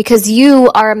 because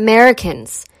you are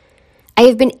Americans. I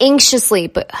have been anxiously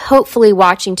but hopefully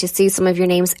watching to see some of your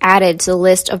names added to the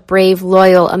list of brave,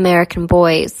 loyal American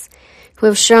boys who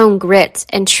have shown grit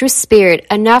and true spirit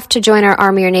enough to join our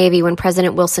Army or Navy when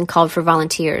President Wilson called for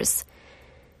volunteers.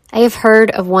 I have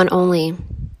heard of one only.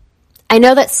 I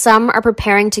know that some are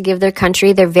preparing to give their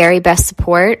country their very best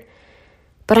support,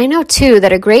 but I know too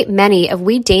that a great many of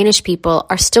we Danish people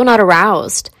are still not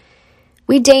aroused.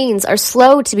 We Danes are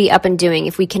slow to be up and doing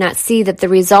if we cannot see that the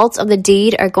results of the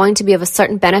deed are going to be of a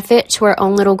certain benefit to our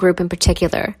own little group in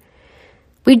particular.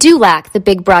 We do lack the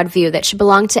big broad view that should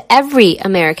belong to every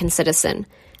American citizen,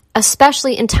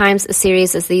 especially in times as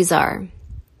serious as these are.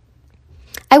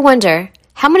 I wonder,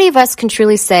 how many of us can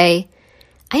truly say,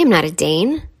 I am not a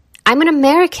Dane, I'm an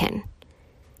American?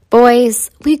 Boys,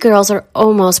 we girls are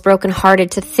almost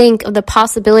broken-hearted to think of the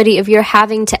possibility of your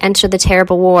having to enter the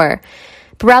terrible war.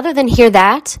 But rather than hear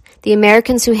that, the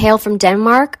Americans who hail from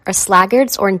Denmark are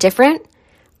slaggards or indifferent,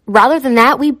 rather than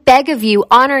that, we beg of you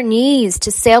on our knees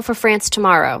to sail for France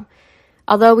tomorrow,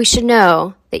 although we should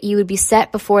know that you would be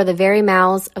set before the very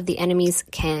mouths of the enemy's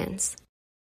cannons.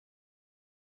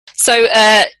 So,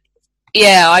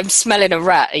 yeah, I'm smelling a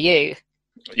rat. Are you?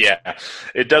 Yeah,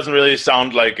 it doesn't really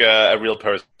sound like a real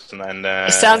person. And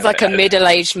it sounds like a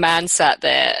middle-aged man sat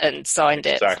there and signed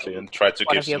it. Exactly, and tried to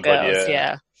one give of your somebody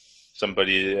girls,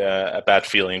 somebody a bad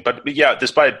feeling. But yeah,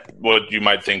 despite what you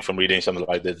might think from reading something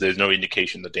like this, there's no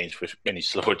indication that Danes were any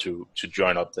slower to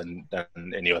join up than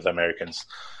any other Americans.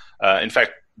 In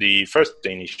fact, the first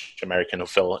Danish American who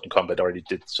fell in combat already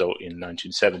did so in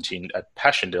 1917 at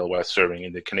Passchendaele while serving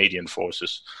in the Canadian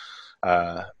forces.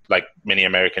 Like many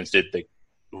Americans did, they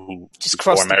who just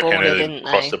crossed the border, didn't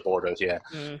cross they? the borders, yeah.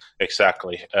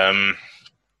 Exactly.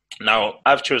 Now,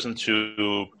 I've chosen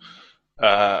to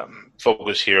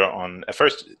focus here on a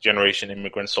first-generation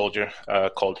immigrant soldier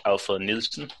called Alfred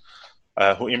Nielsen,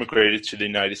 who immigrated to the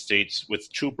United States with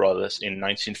two brothers in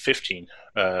 1915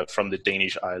 from the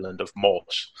Danish island of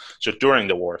Mors. So during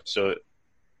the war. So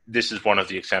this is one of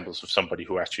the examples of somebody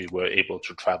who actually were able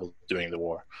to travel during the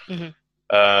war.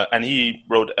 And he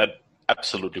wrote an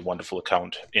absolutely wonderful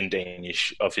account in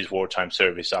Danish of his wartime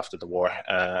service after the war.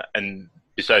 And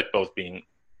besides both being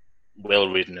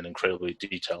well-written and incredibly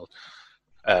detailed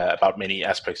about many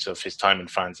aspects of his time in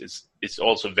France, it's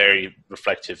also very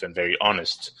reflective and very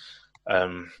honest.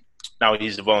 Now,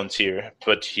 he's a volunteer,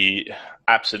 but he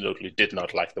absolutely did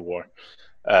not like the war.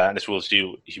 And as we'll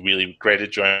see, he really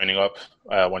regretted joining up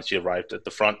once he arrived at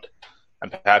the front.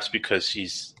 And perhaps because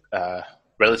he's a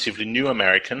relatively new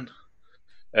American,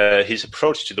 his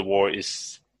approach to the war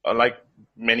is, like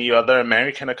many other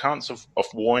American accounts of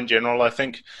war in general, I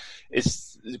think,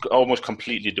 is almost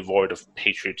completely devoid of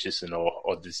patriotism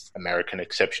or this American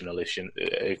exceptionalism,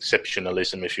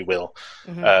 if you will.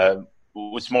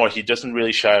 It's more, he doesn't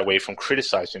really shy away from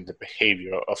criticizing the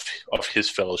behavior of his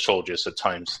fellow soldiers at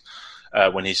times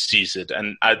when he sees it.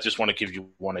 And I just want to give you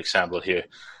one example here.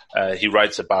 He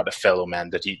writes about a fellow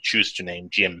man that he chose to name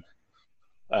Jim.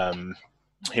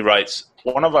 He writes,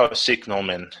 one of our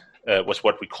signalmen was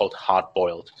what we called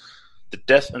hard-boiled. The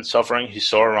death and suffering he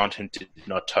saw around him did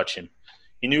not touch him.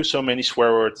 He knew so many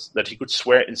swear words that he could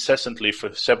swear incessantly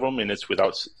for several minutes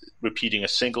without repeating a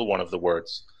single one of the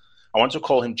words. I want to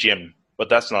call him Jim, but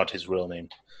that's not his real name.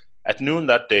 At noon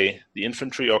that day, the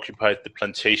infantry occupied the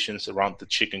plantations around the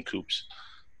chicken coops.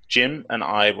 Jim and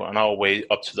I were on our way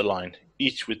up to the line,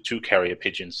 each with 2 carrier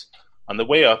pigeons. On the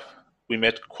way up, we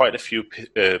met quite a few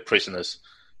prisoners,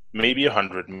 maybe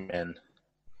 100 men.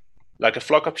 Like a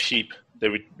flock of sheep, they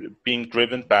were being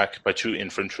driven back by 2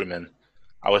 infantrymen.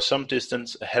 I was some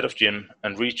distance ahead of Jim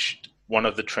and reached one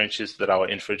of the trenches that our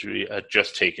infantry had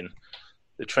just taken.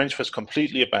 The trench was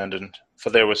completely abandoned,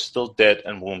 for there were still dead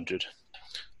and wounded.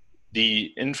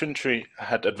 The infantry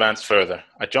had advanced further.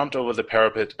 I jumped over the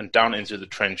parapet and down into the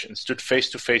trench and stood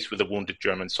face to face with a wounded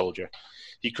German soldier.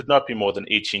 He could not be more than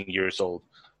 18 years old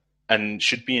and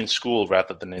should be in school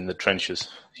rather than in the trenches.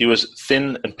 He was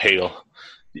thin and pale.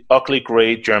 The ugly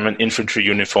grey German infantry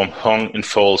uniform hung in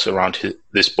folds around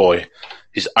this boy.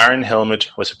 His iron helmet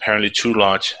was apparently too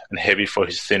large and heavy for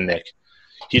his thin neck.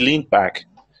 He leaned back.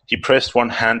 He pressed one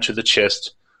hand to the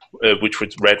chest, which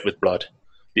was red with blood.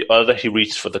 The other he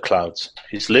reached for the clouds.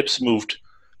 His lips moved,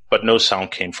 but no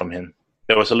sound came from him.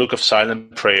 There was a look of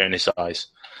silent prayer in his eyes.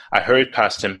 I hurried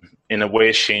past him, in a way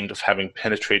ashamed of having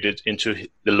penetrated into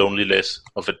the loneliness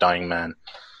of a dying man.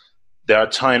 There are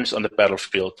times on the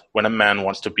battlefield when a man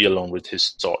wants to be alone with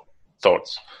his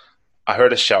thoughts. I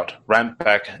heard a shout, ran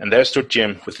back, and there stood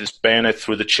Jim with his bayonet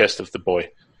through the chest of the boy,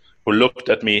 who looked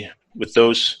at me with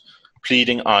those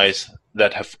pleading eyes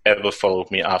that have ever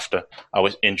followed me after I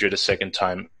was injured a second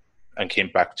time and came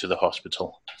back to the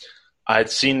hospital. I had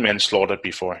seen men slaughtered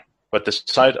before, but the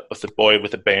sight of the boy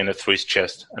with a bayonet through his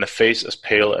chest and a face as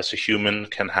pale as a human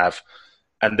can have,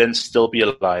 and then still be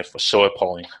alive, was so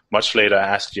appalling. Much later I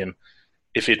asked Jim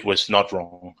if it was not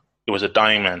wrong. It was a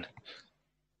dying man.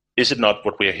 Is it not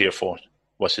what we are here for?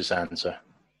 Was his answer.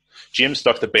 Jim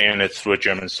stuck the bayonet through a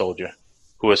German soldier,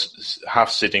 who was half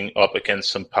sitting up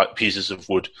against some pieces of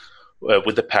wood,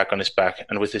 with the pack on his back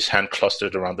and with his hand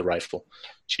clustered around the rifle.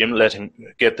 Jim let him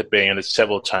get the bayonet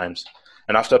several times,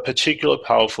 and after a particular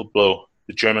powerful blow,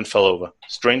 the German fell over.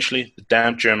 Strangely, the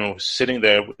damned German was sitting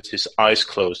there with his eyes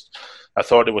closed. I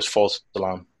thought it was false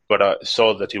alarm, but I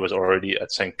saw that he was already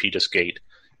at St. Peter's Gate,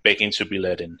 begging to be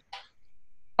let in.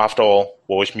 After all,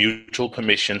 war is mutual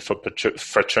permission for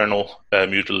fraternal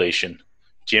mutilation.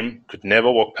 Jim could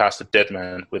never walk past a dead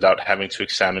man without having to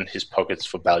examine his pockets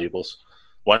for valuables.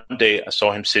 One day I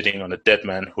saw him sitting on a dead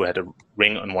man who had a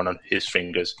ring on one of his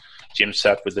fingers. Jim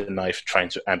sat with a knife trying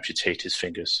to amputate his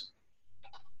fingers.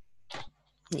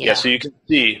 Yeah, so you can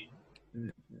see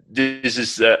this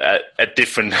is a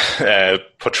different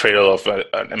portrayal of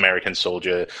an American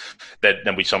soldier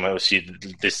than we sometimes see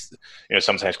this,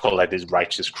 sometimes called like this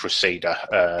righteous crusader,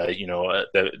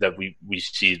 that we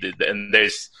see. And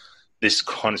there's this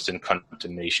constant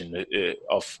condemnation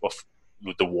of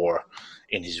the war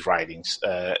in his writings.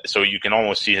 So you can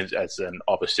almost see it as an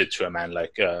opposite to a man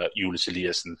like Jules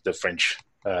Eliassen, the French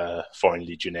foreign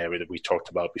legionary that we talked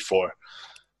about before.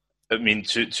 I mean,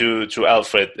 to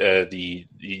Alfred, the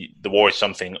war is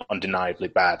something undeniably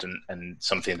bad and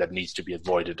something that needs to be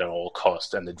avoided at all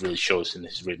costs, and it really shows in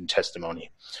his written testimony.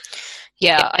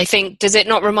 Yeah, I think, does it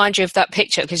not remind you of that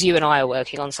picture? Because you and I are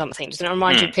working on something. Does it not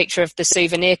remind you of a picture of the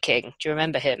Souvenir King? Do you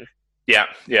remember him? Yeah.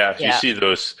 You see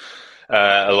those,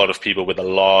 a lot of people with a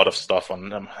lot of stuff on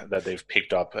them that they've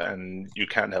picked up, and you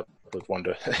can't help but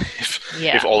wonder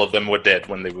if all of them were dead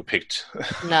when they were picked.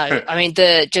 No, I mean,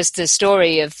 the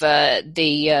story of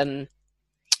the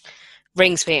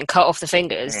rings being cut off the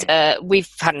fingers. We've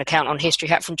had an account on History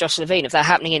Hack from Josh Levine of that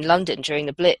happening in London during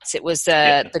the Blitz. It was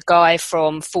the guy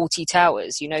from 40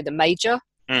 Towers, the Major,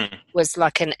 was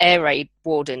like an air raid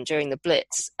warden during the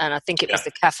Blitz, and I think it was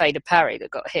the Café de Paris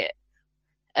that got hit.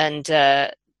 And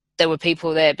there were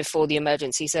people there before the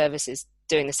emergency services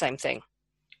doing the same thing.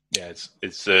 Yeah,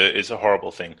 it's a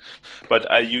horrible thing, but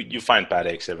you find bad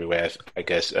eggs everywhere, I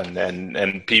guess,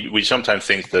 and people, we sometimes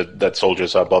think that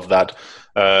soldiers are above that,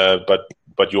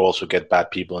 but you also get bad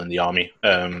people in the army,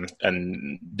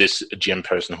 and this Jim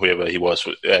person, whoever he was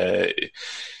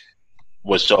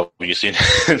obviously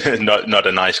not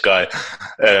a nice guy.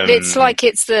 It's like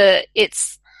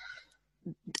it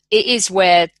is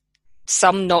where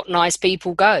some not nice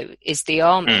people go, is the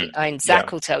army. I mean,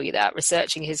 Zach will tell you that,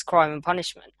 researching his Crime and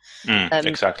Punishment.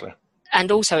 Exactly.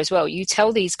 And also as well, you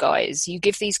tell these guys, you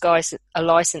give these guys a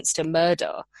license to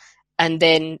murder, and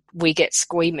then we get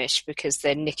squeamish because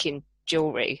they're nicking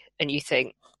jewelry, and you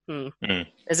think,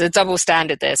 there's a double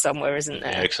standard there somewhere, isn't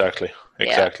there? Yeah, exactly.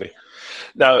 Yeah.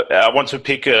 Now, I want to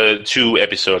pick 2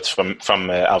 episodes from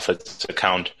Alfred's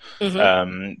account.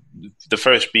 The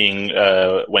first being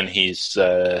when he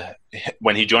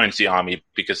joins the army,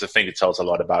 because I think it tells a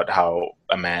lot about how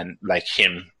a man like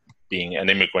him, being an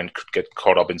immigrant, could get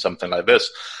caught up in something like this.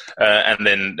 And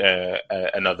then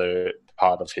another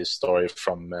part of his story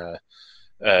from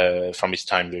his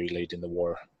time very late in the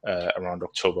war, around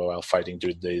October, while fighting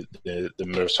during the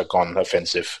Meuse-Argonne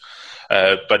offensive.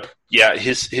 But yeah,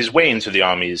 his way into the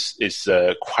army is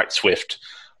quite swift.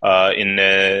 In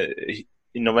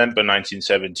November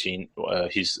 1917,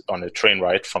 he's on a train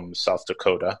ride from South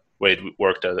Dakota, where he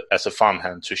worked as a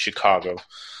farmhand, to Chicago.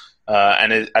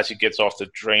 As he gets off the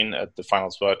train at the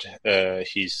final spot,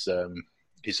 he's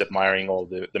admiring all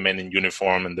the men in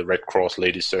uniform and the Red Cross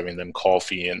ladies serving them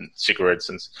coffee and cigarettes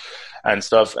and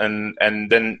stuff. And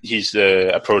then he's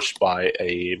approached by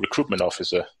a recruitment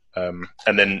officer.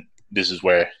 And then this is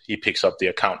where he picks up the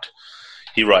account.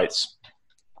 He writes,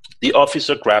 "The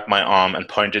officer grabbed my arm and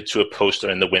pointed to a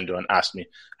poster in the window and asked me,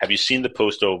 'Have you seen the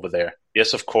poster over there?'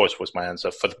 'Yes, of course,' was my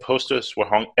answer, for the posters were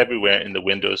hung everywhere in the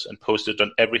windows and posted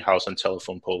on every house and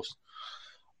telephone post.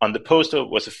 On the poster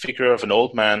was a figure of an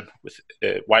old man with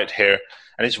white hair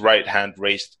and his right hand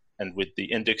raised and with the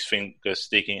index finger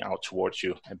sticking out towards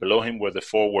you. And below him were the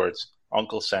 4 words,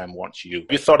 'Uncle Sam wants you.'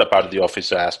 You thought about it," the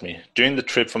officer asked me. During the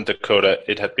trip from Dakota,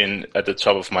 it had been at the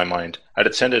top of my mind. I'd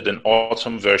attended an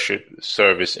autumn worship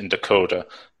service in Dakota.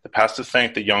 The pastor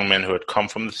thanked the young men who had come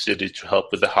from the city to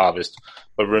help with the harvest,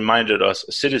 but reminded us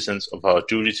as citizens of our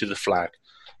duty to the flag,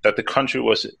 that the country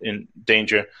was in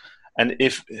danger, and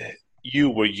if you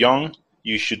were young,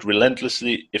 you should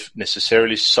relentlessly, if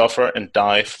necessarily, suffer and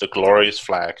die for the glorious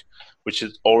flag, which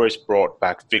has always brought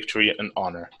back victory and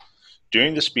honor.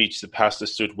 During the speech, the pastor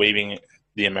stood waving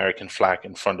the American flag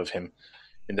in front of him.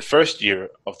 In the first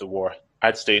year of the war,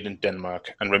 I'd stayed in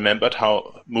Denmark and remembered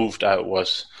how moved I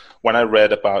was when I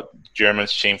read about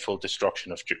Germans' shameful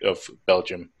destruction of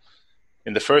Belgium.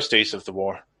 In the first days of the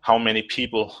war, how many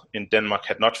people in Denmark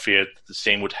had not feared that the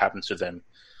same would happen to them.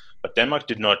 But Denmark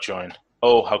did not join.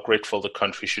 Oh, how grateful the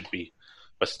country should be.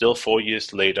 But still 4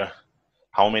 years later,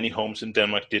 how many homes in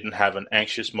Denmark didn't have an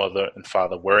anxious mother and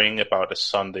father worrying about a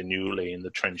son they knew lay in the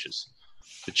trenches?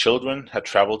 The children had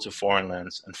traveled to foreign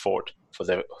lands and fought for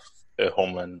their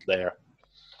homeland there.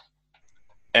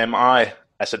 Am I,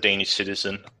 as a Danish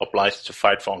citizen, obliged to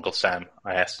fight for Uncle Sam?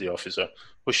 I asked the officer,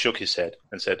 who shook his head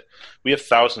and said, "We have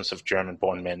thousands of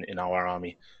German-born men in our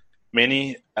army,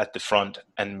 many at the front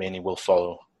and many will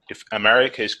follow. If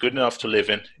America is good enough to live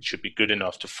in, it should be good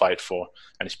enough to fight for,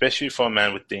 and especially for a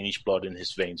man with Danish blood in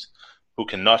his veins, who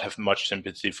cannot have much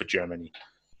sympathy for Germany.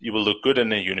 You will look good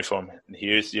in a uniform, and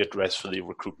here is the address for the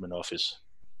recruitment office."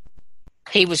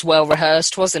 He was well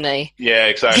rehearsed, wasn't he? Yeah,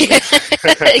 exactly.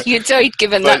 He'd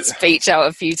given that speech out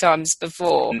a few times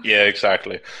before. Yeah,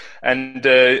 exactly. And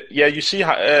you see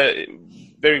how,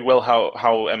 very well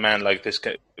how a man like this,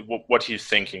 what he's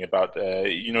thinking about.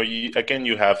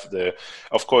 You have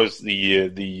of course,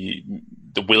 the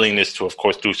willingness to, of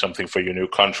course, do something for your new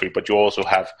country, but you also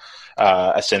have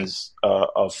a sense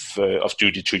of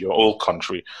duty to your old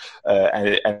country,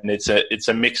 and it's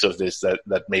a mix of this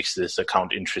that makes this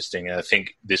account interesting. And I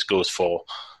think this goes for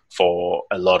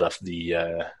a lot of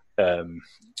the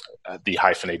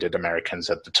hyphenated Americans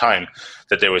at the time,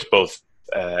 that there was both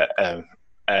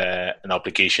an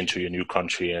obligation to your new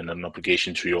country and an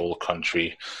obligation to your old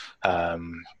country,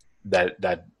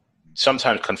 that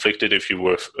sometimes conflicted if you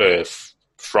were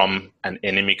from an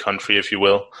enemy country, if you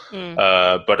will,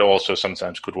 but also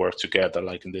sometimes could work together,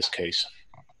 like in this case.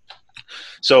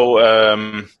 So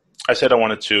I said I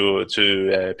wanted to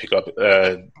pick up,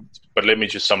 but let me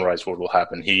just summarize what will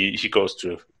happen. He goes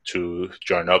to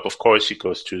join up. Of course, he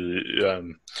goes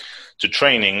to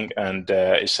training and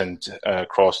is sent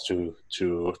across to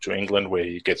England, where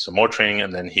he gets some more training,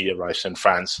 and then he arrives in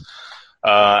France,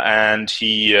 and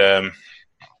he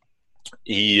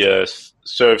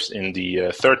serves in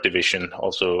the 3rd Division,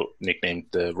 also nicknamed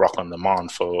the Rock on the Marne,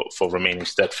 for remaining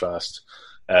steadfast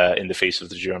in the face of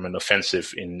the German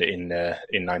offensive in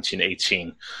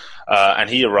 1918. And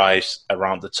he arrives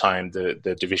around the time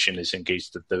the division is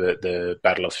engaged at the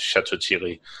Battle of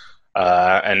Château-Thierry.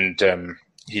 And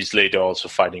he's later also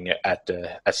fighting at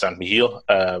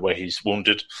Saint-Mihiel, where he's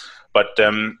wounded. But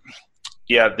the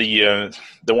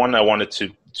one I wanted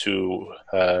to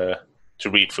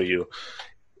read for you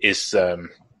is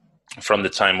from the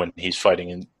time when he's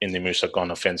fighting in the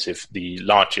Meuse-Argonne offensive, the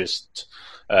largest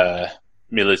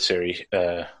military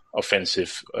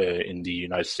offensive in the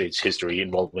United States history,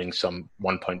 involving some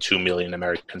 1.2 million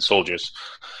American soldiers.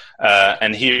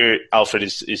 And here Alfred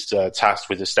is tasked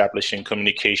with establishing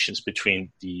communications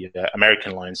between the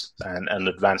American lines and an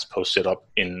advanced post set up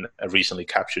in a recently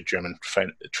captured German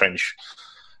trench.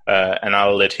 And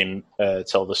I'll let him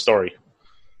tell the story.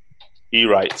 He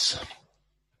writes,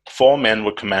 4 men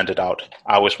were commanded out.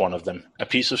 I was one of them. A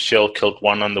piece of shell killed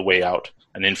one on the way out,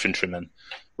 an infantryman.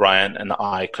 Ryan and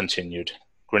I continued.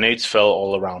 Grenades fell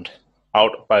all around.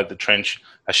 Out by the trench,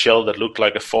 a shell that looked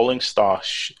like a falling star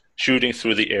shooting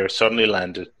through the air suddenly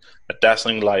landed, a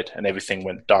dazzling light, and everything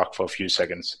went dark for a few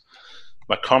seconds.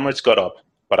 My comrades got up,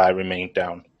 but I remained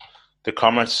down. The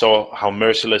comrades saw how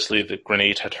mercilessly the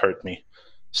grenade had hurt me.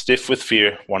 Stiff with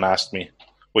fear, one asked me,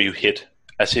 "Were you hit?"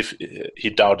 as if he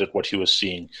doubted what he was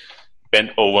seeing,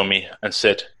 bent over me and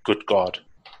said, "Good God."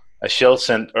 A shell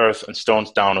sent earth and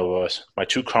stones down over us. My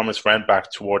 2 comrades ran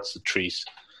back towards the trees.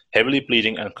 Heavily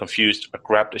bleeding and confused, I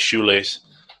grabbed a shoelace,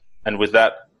 and with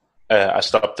that I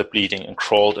stopped the bleeding and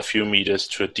crawled a few meters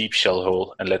to a deep shell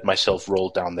hole and let myself roll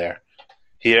down there.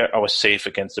 Here I was safe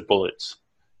against the bullets.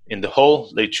 In the hole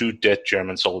lay 2 dead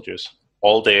German soldiers.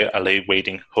 All day I lay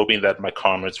waiting, hoping that my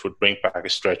comrades would bring back a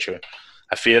stretcher.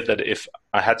 I feared that if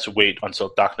I had to wait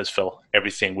until darkness fell,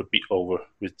 everything would be over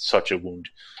with such a wound.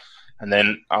 And then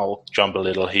I'll jump a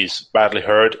little. He's badly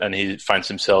hurt and he finds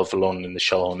himself alone in the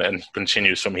shell hole and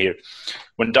continues from here.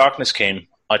 When darkness came,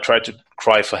 I tried to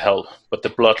cry for help, but the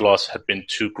blood loss had been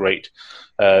too great,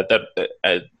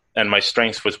 and my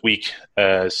strength was weak,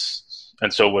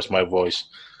 and so was my voice,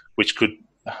 which could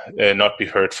not be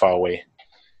heard far away.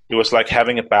 It was like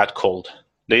having a bad cold.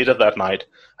 Later that night,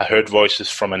 I heard voices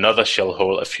from another shell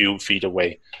hole a few feet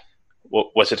away.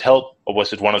 Was it help, or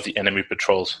was it one of the enemy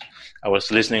patrols? I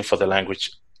was listening for the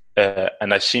language,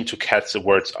 and I seemed to catch the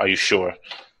words, "Are you sure?"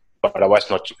 But I was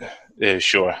not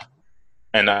sure.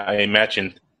 And I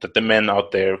imagined that the men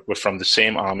out there were from the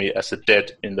same army as the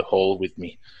dead in the hole with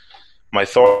me. My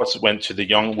thoughts went to the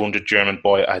young wounded German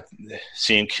boy I'd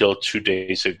seen killed 2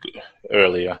 days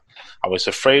earlier. I was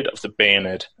afraid of the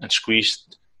bayonet and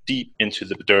squeezed deep into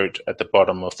the dirt at the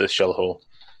bottom of the shell hole.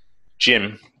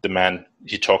 Jim, the man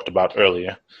he talked about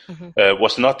earlier,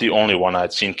 was not the only one I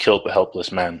had seen kill a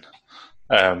helpless man.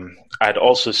 I had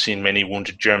also seen many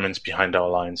wounded Germans behind our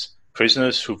lines.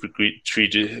 Prisoners who were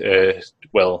treated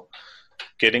well.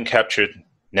 Getting captured,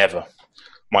 never.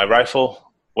 My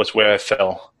rifle was where I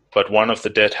fell, but one of the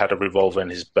dead had a revolver in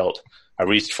his belt. I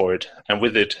reached for it, and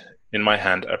with it in my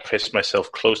hand, I pressed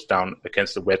myself close down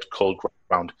against the wet, cold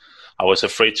ground. I was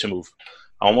afraid to move.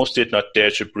 I almost did not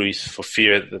dare to breathe for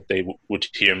fear that they would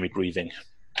hear me breathing.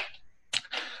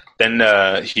 Then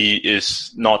he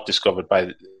is not discovered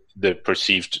by the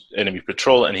perceived enemy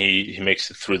patrol, and he makes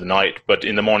it through the night. But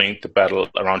in the morning, the battle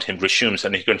around him resumes,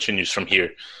 and he continues from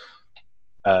here.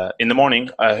 In the morning,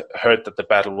 I heard that the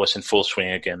battle was in full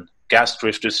swing again. Gas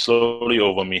drifted slowly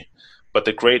over me, but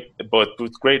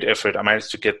with great effort, I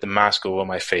managed to get the mask over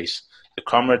my face. The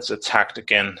comrades attacked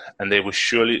again, and they would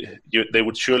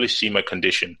surely see my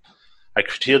condition. I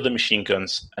could hear the machine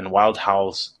guns and wild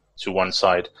howls to one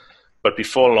side, but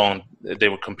before long, they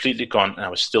were completely gone, and I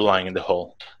was still lying in the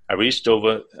hole. I reached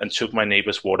over and took my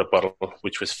neighbor's water bottle,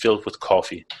 which was filled with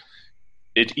coffee.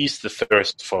 It eased the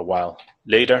thirst for a while.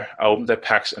 Later, I opened their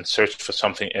packs and searched for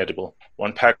something edible.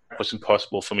 One pack was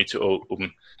impossible for me to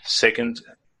open.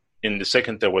 In the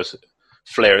second, there was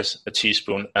flares, a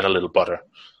teaspoon, and a little butter.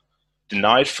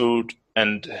 Denied food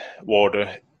and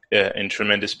water, in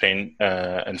tremendous pain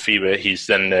and fever, he's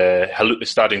then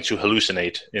starting to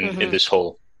hallucinate in this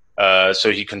hole.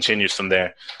 So he continues from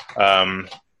there.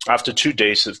 After 2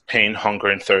 days of pain, hunger,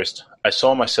 and thirst, I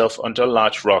saw myself under a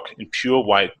large rock in pure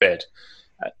white bed.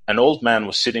 An old man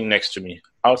was sitting next to me.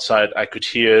 Outside, I could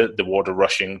hear the water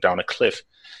rushing down a cliff.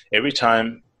 Every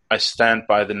time I stand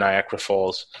by the Niagara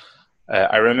Falls,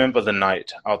 I remember the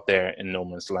night out there in no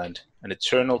man's land, an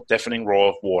eternal deafening roar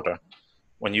of water.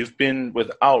 When you've been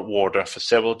without water for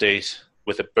several days,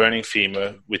 with a burning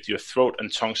fever, with your throat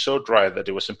and tongue so dry that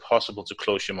it was impossible to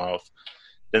close your mouth,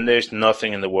 then there's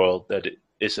nothing in the world that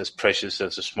is as precious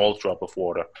as a small drop of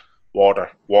water.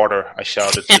 Water, water, I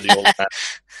shouted to the old man,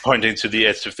 pointing to the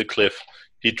edge of the cliff.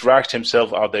 He dragged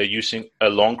himself out there using a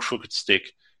long crooked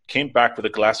stick, came back with a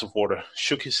glass of water,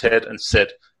 shook his head and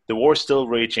said, "The war is still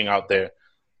raging out there,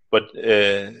 but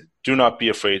do not be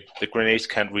afraid. The grenades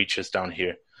can't reach us down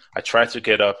here." I tried to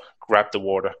get up, grabbed the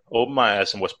water, opened my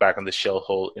eyes and was back in the shell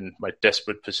hole in my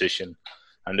desperate position.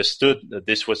 I understood that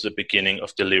this was the beginning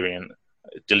of delirium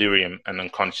and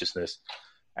unconsciousness,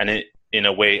 and in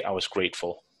a way I was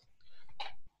grateful.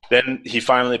 Then he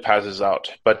finally passes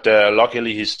out, but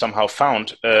luckily he's somehow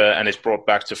found and is brought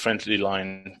back to friendly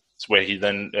lines where he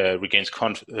then regains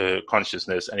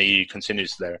consciousness and he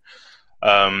continues there.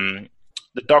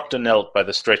 The doctor knelt by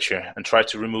the stretcher and tried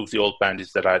to remove the old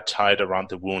bandage that I had tied around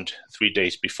the wound 3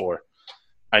 days before.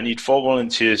 I need 4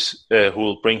 volunteers who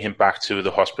will bring him back to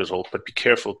the hospital, but be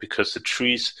careful because the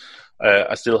trees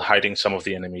are still hiding some of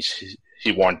the enemies,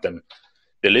 he warned them.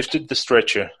 They lifted the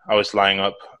stretcher I was lying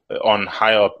up on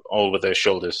high up over their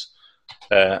shoulders.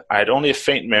 I had only a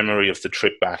faint memory of the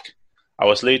trip back. I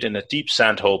was laid in a deep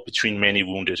sand hole between many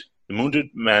wounded. The wounded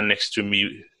man next to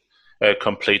me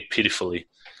complained pitifully.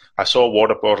 I saw a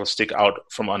water bottle stick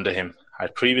out from under him. I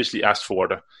had previously asked for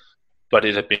water, but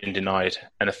it had been denied,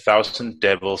 and 1,000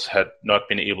 devils had not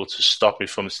been able to stop me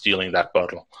from stealing that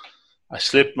bottle. I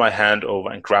slipped my hand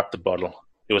over and grabbed the bottle.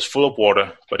 It was full of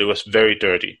water, but it was very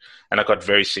dirty, and I got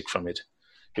very sick from it.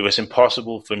 It was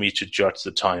impossible for me to judge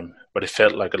the time, but it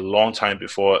felt like a long time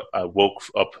before I woke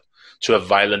up to a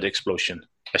violent explosion.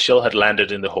 A shell had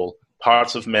landed in the hole.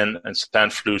 Parts of men and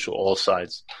sand flew to all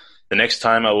sides. The next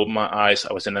time I opened my eyes,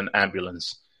 I was in an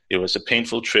ambulance. It was a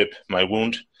painful trip. My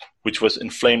wound, which was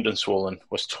inflamed and swollen,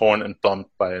 was torn and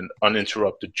bumped by an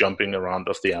uninterrupted jumping around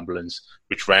of the ambulance,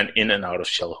 which ran in and out of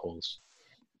shell holes.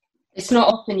 It's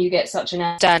not often you get such an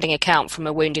outstanding account from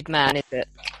a wounded man, is it?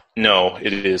 No,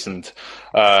 it isn't.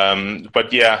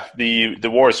 But yeah, the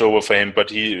war is over for him. But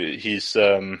he's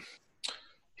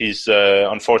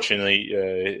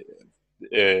unfortunately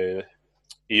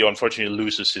he unfortunately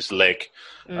loses his leg.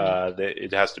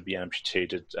 It has to be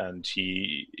amputated, and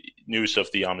news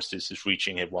of the armistice is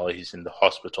reaching him while he's in the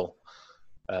hospital.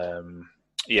 But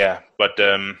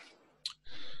it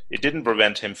didn't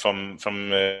prevent him from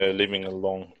living a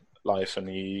long life, and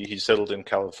he settled in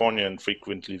California and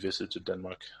frequently visited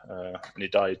Denmark. And he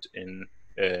died in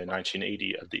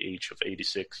 1980 at the age of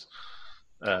 86.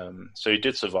 So he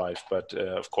did survive, but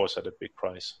of course at a big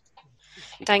price.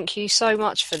 Thank you so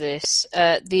much for this.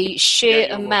 The sheer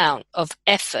amount of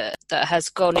effort that has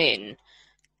gone in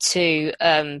to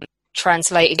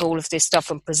translating all of this stuff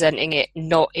and presenting it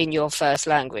not in your first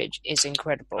language is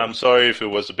incredible. I'm sorry if it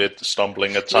was a bit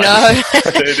stumbling at times. No,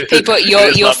 people,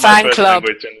 your fan club.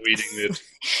 And reading it.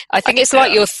 I think it's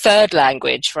like your third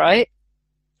language, right?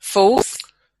 Fourth?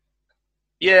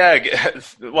 Yeah,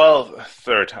 well,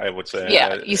 third, I would say.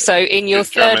 Yeah, so in your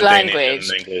third German, language, Danish,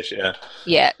 and English, yeah.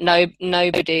 Yeah,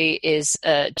 nobody is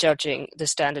judging the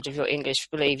standard of your English,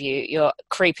 believe you. Your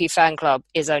creepy fan club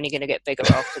is only going to get bigger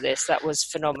after this. That was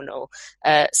phenomenal.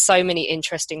 So many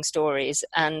interesting stories,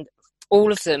 and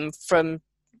all of them from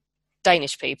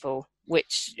Danish people,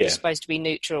 which is supposed to be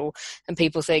neutral, and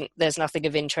people think there's nothing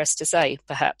of interest to say,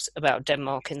 perhaps, about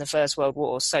Denmark in the First World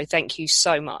War. So thank you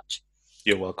so much.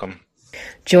 You're welcome.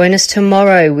 Join us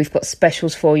tomorrow. We've got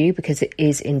specials for you because it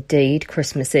is indeed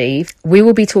Christmas Eve. We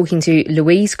will be talking to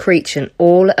Louise Creechan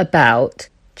all about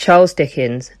Charles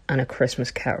Dickens and A Christmas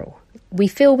Carol. We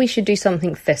feel we should do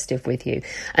something festive with you.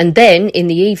 And then in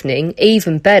the evening,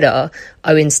 even better,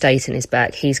 Owen Staten is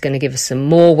back. He's going to give us some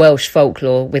more Welsh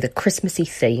folklore with a Christmassy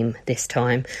theme this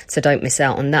time. So don't miss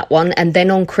out on that one. And then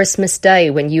on Christmas Day,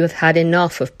 when you have had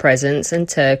enough of presents and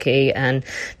turkey and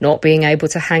not being able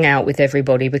to hang out with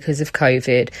everybody because of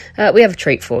COVID, we have a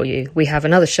treat for you. We have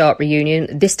another Sharp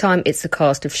reunion. This time it's the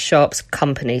cast of Sharp's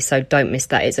Company. So don't miss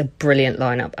that. It's a brilliant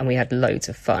lineup and we had loads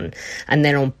of fun. And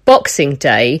then on Boxing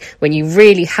Day, when you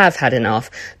really have had enough,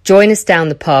 join us down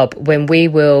the pub when we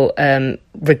will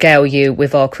regale you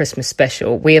with our Christmas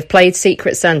special. We have played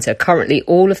Secret Santa. Currently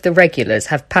all of the regulars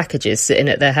have packages sitting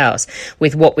at their house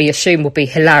with what we assume will be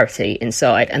hilarity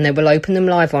inside, and then we'll open them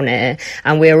live on air.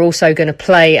 And we are also going to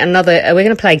play we're going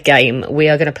to play a game. We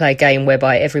are going to play a game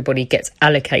whereby everybody gets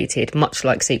allocated, much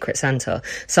like Secret Santa,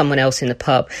 someone else in the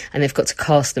pub, and they've got to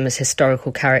cast them as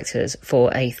historical characters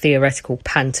for a theoretical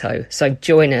panto. So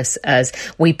join us as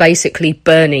we basically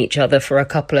burn each other for a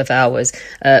couple of hours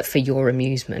for your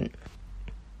amusement.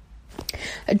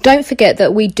 Don't forget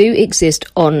that we do exist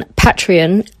on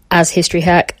Patreon as History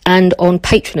Hack and on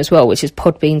Patreon as well, which is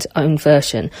Podbean's own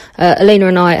version. Elena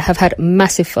and I have had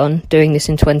massive fun doing this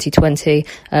in 2020,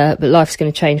 but life's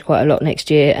going to change quite a lot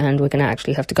next year and we're going to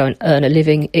actually have to go and earn a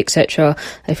living, etc.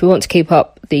 If we want to keep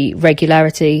up the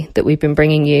regularity that we've been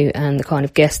bringing you and the kind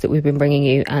of guests that we've been bringing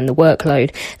you and the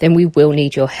workload, then we will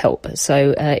need your help.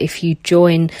 So if you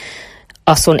join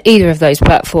us on either of those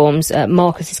platforms,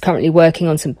 Marcus is currently working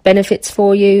on some benefits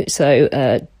for you, so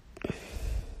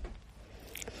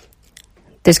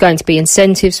there's going to be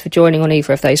incentives for joining on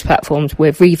either of those platforms.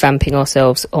 We're revamping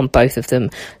ourselves on both of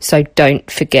them, so don't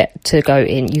forget to go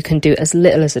in. You can do as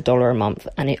little as $1 a month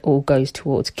and it all goes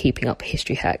towards keeping up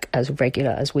History Hack as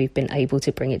regular as we've been able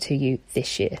to bring it to you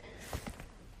this year.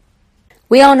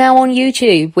 We are now on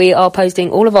YouTube. We are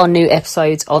posting all of our new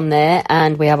episodes on there,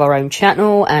 and we have our own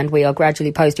channel, and we are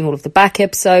gradually posting all of the back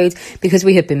episodes because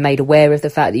we have been made aware of the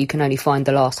fact that you can only find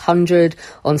the last 100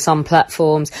 on some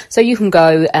platforms. So you can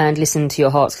go and listen to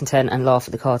your heart's content and laugh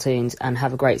at the cartoons and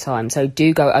have a great time. So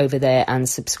do go over there and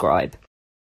subscribe.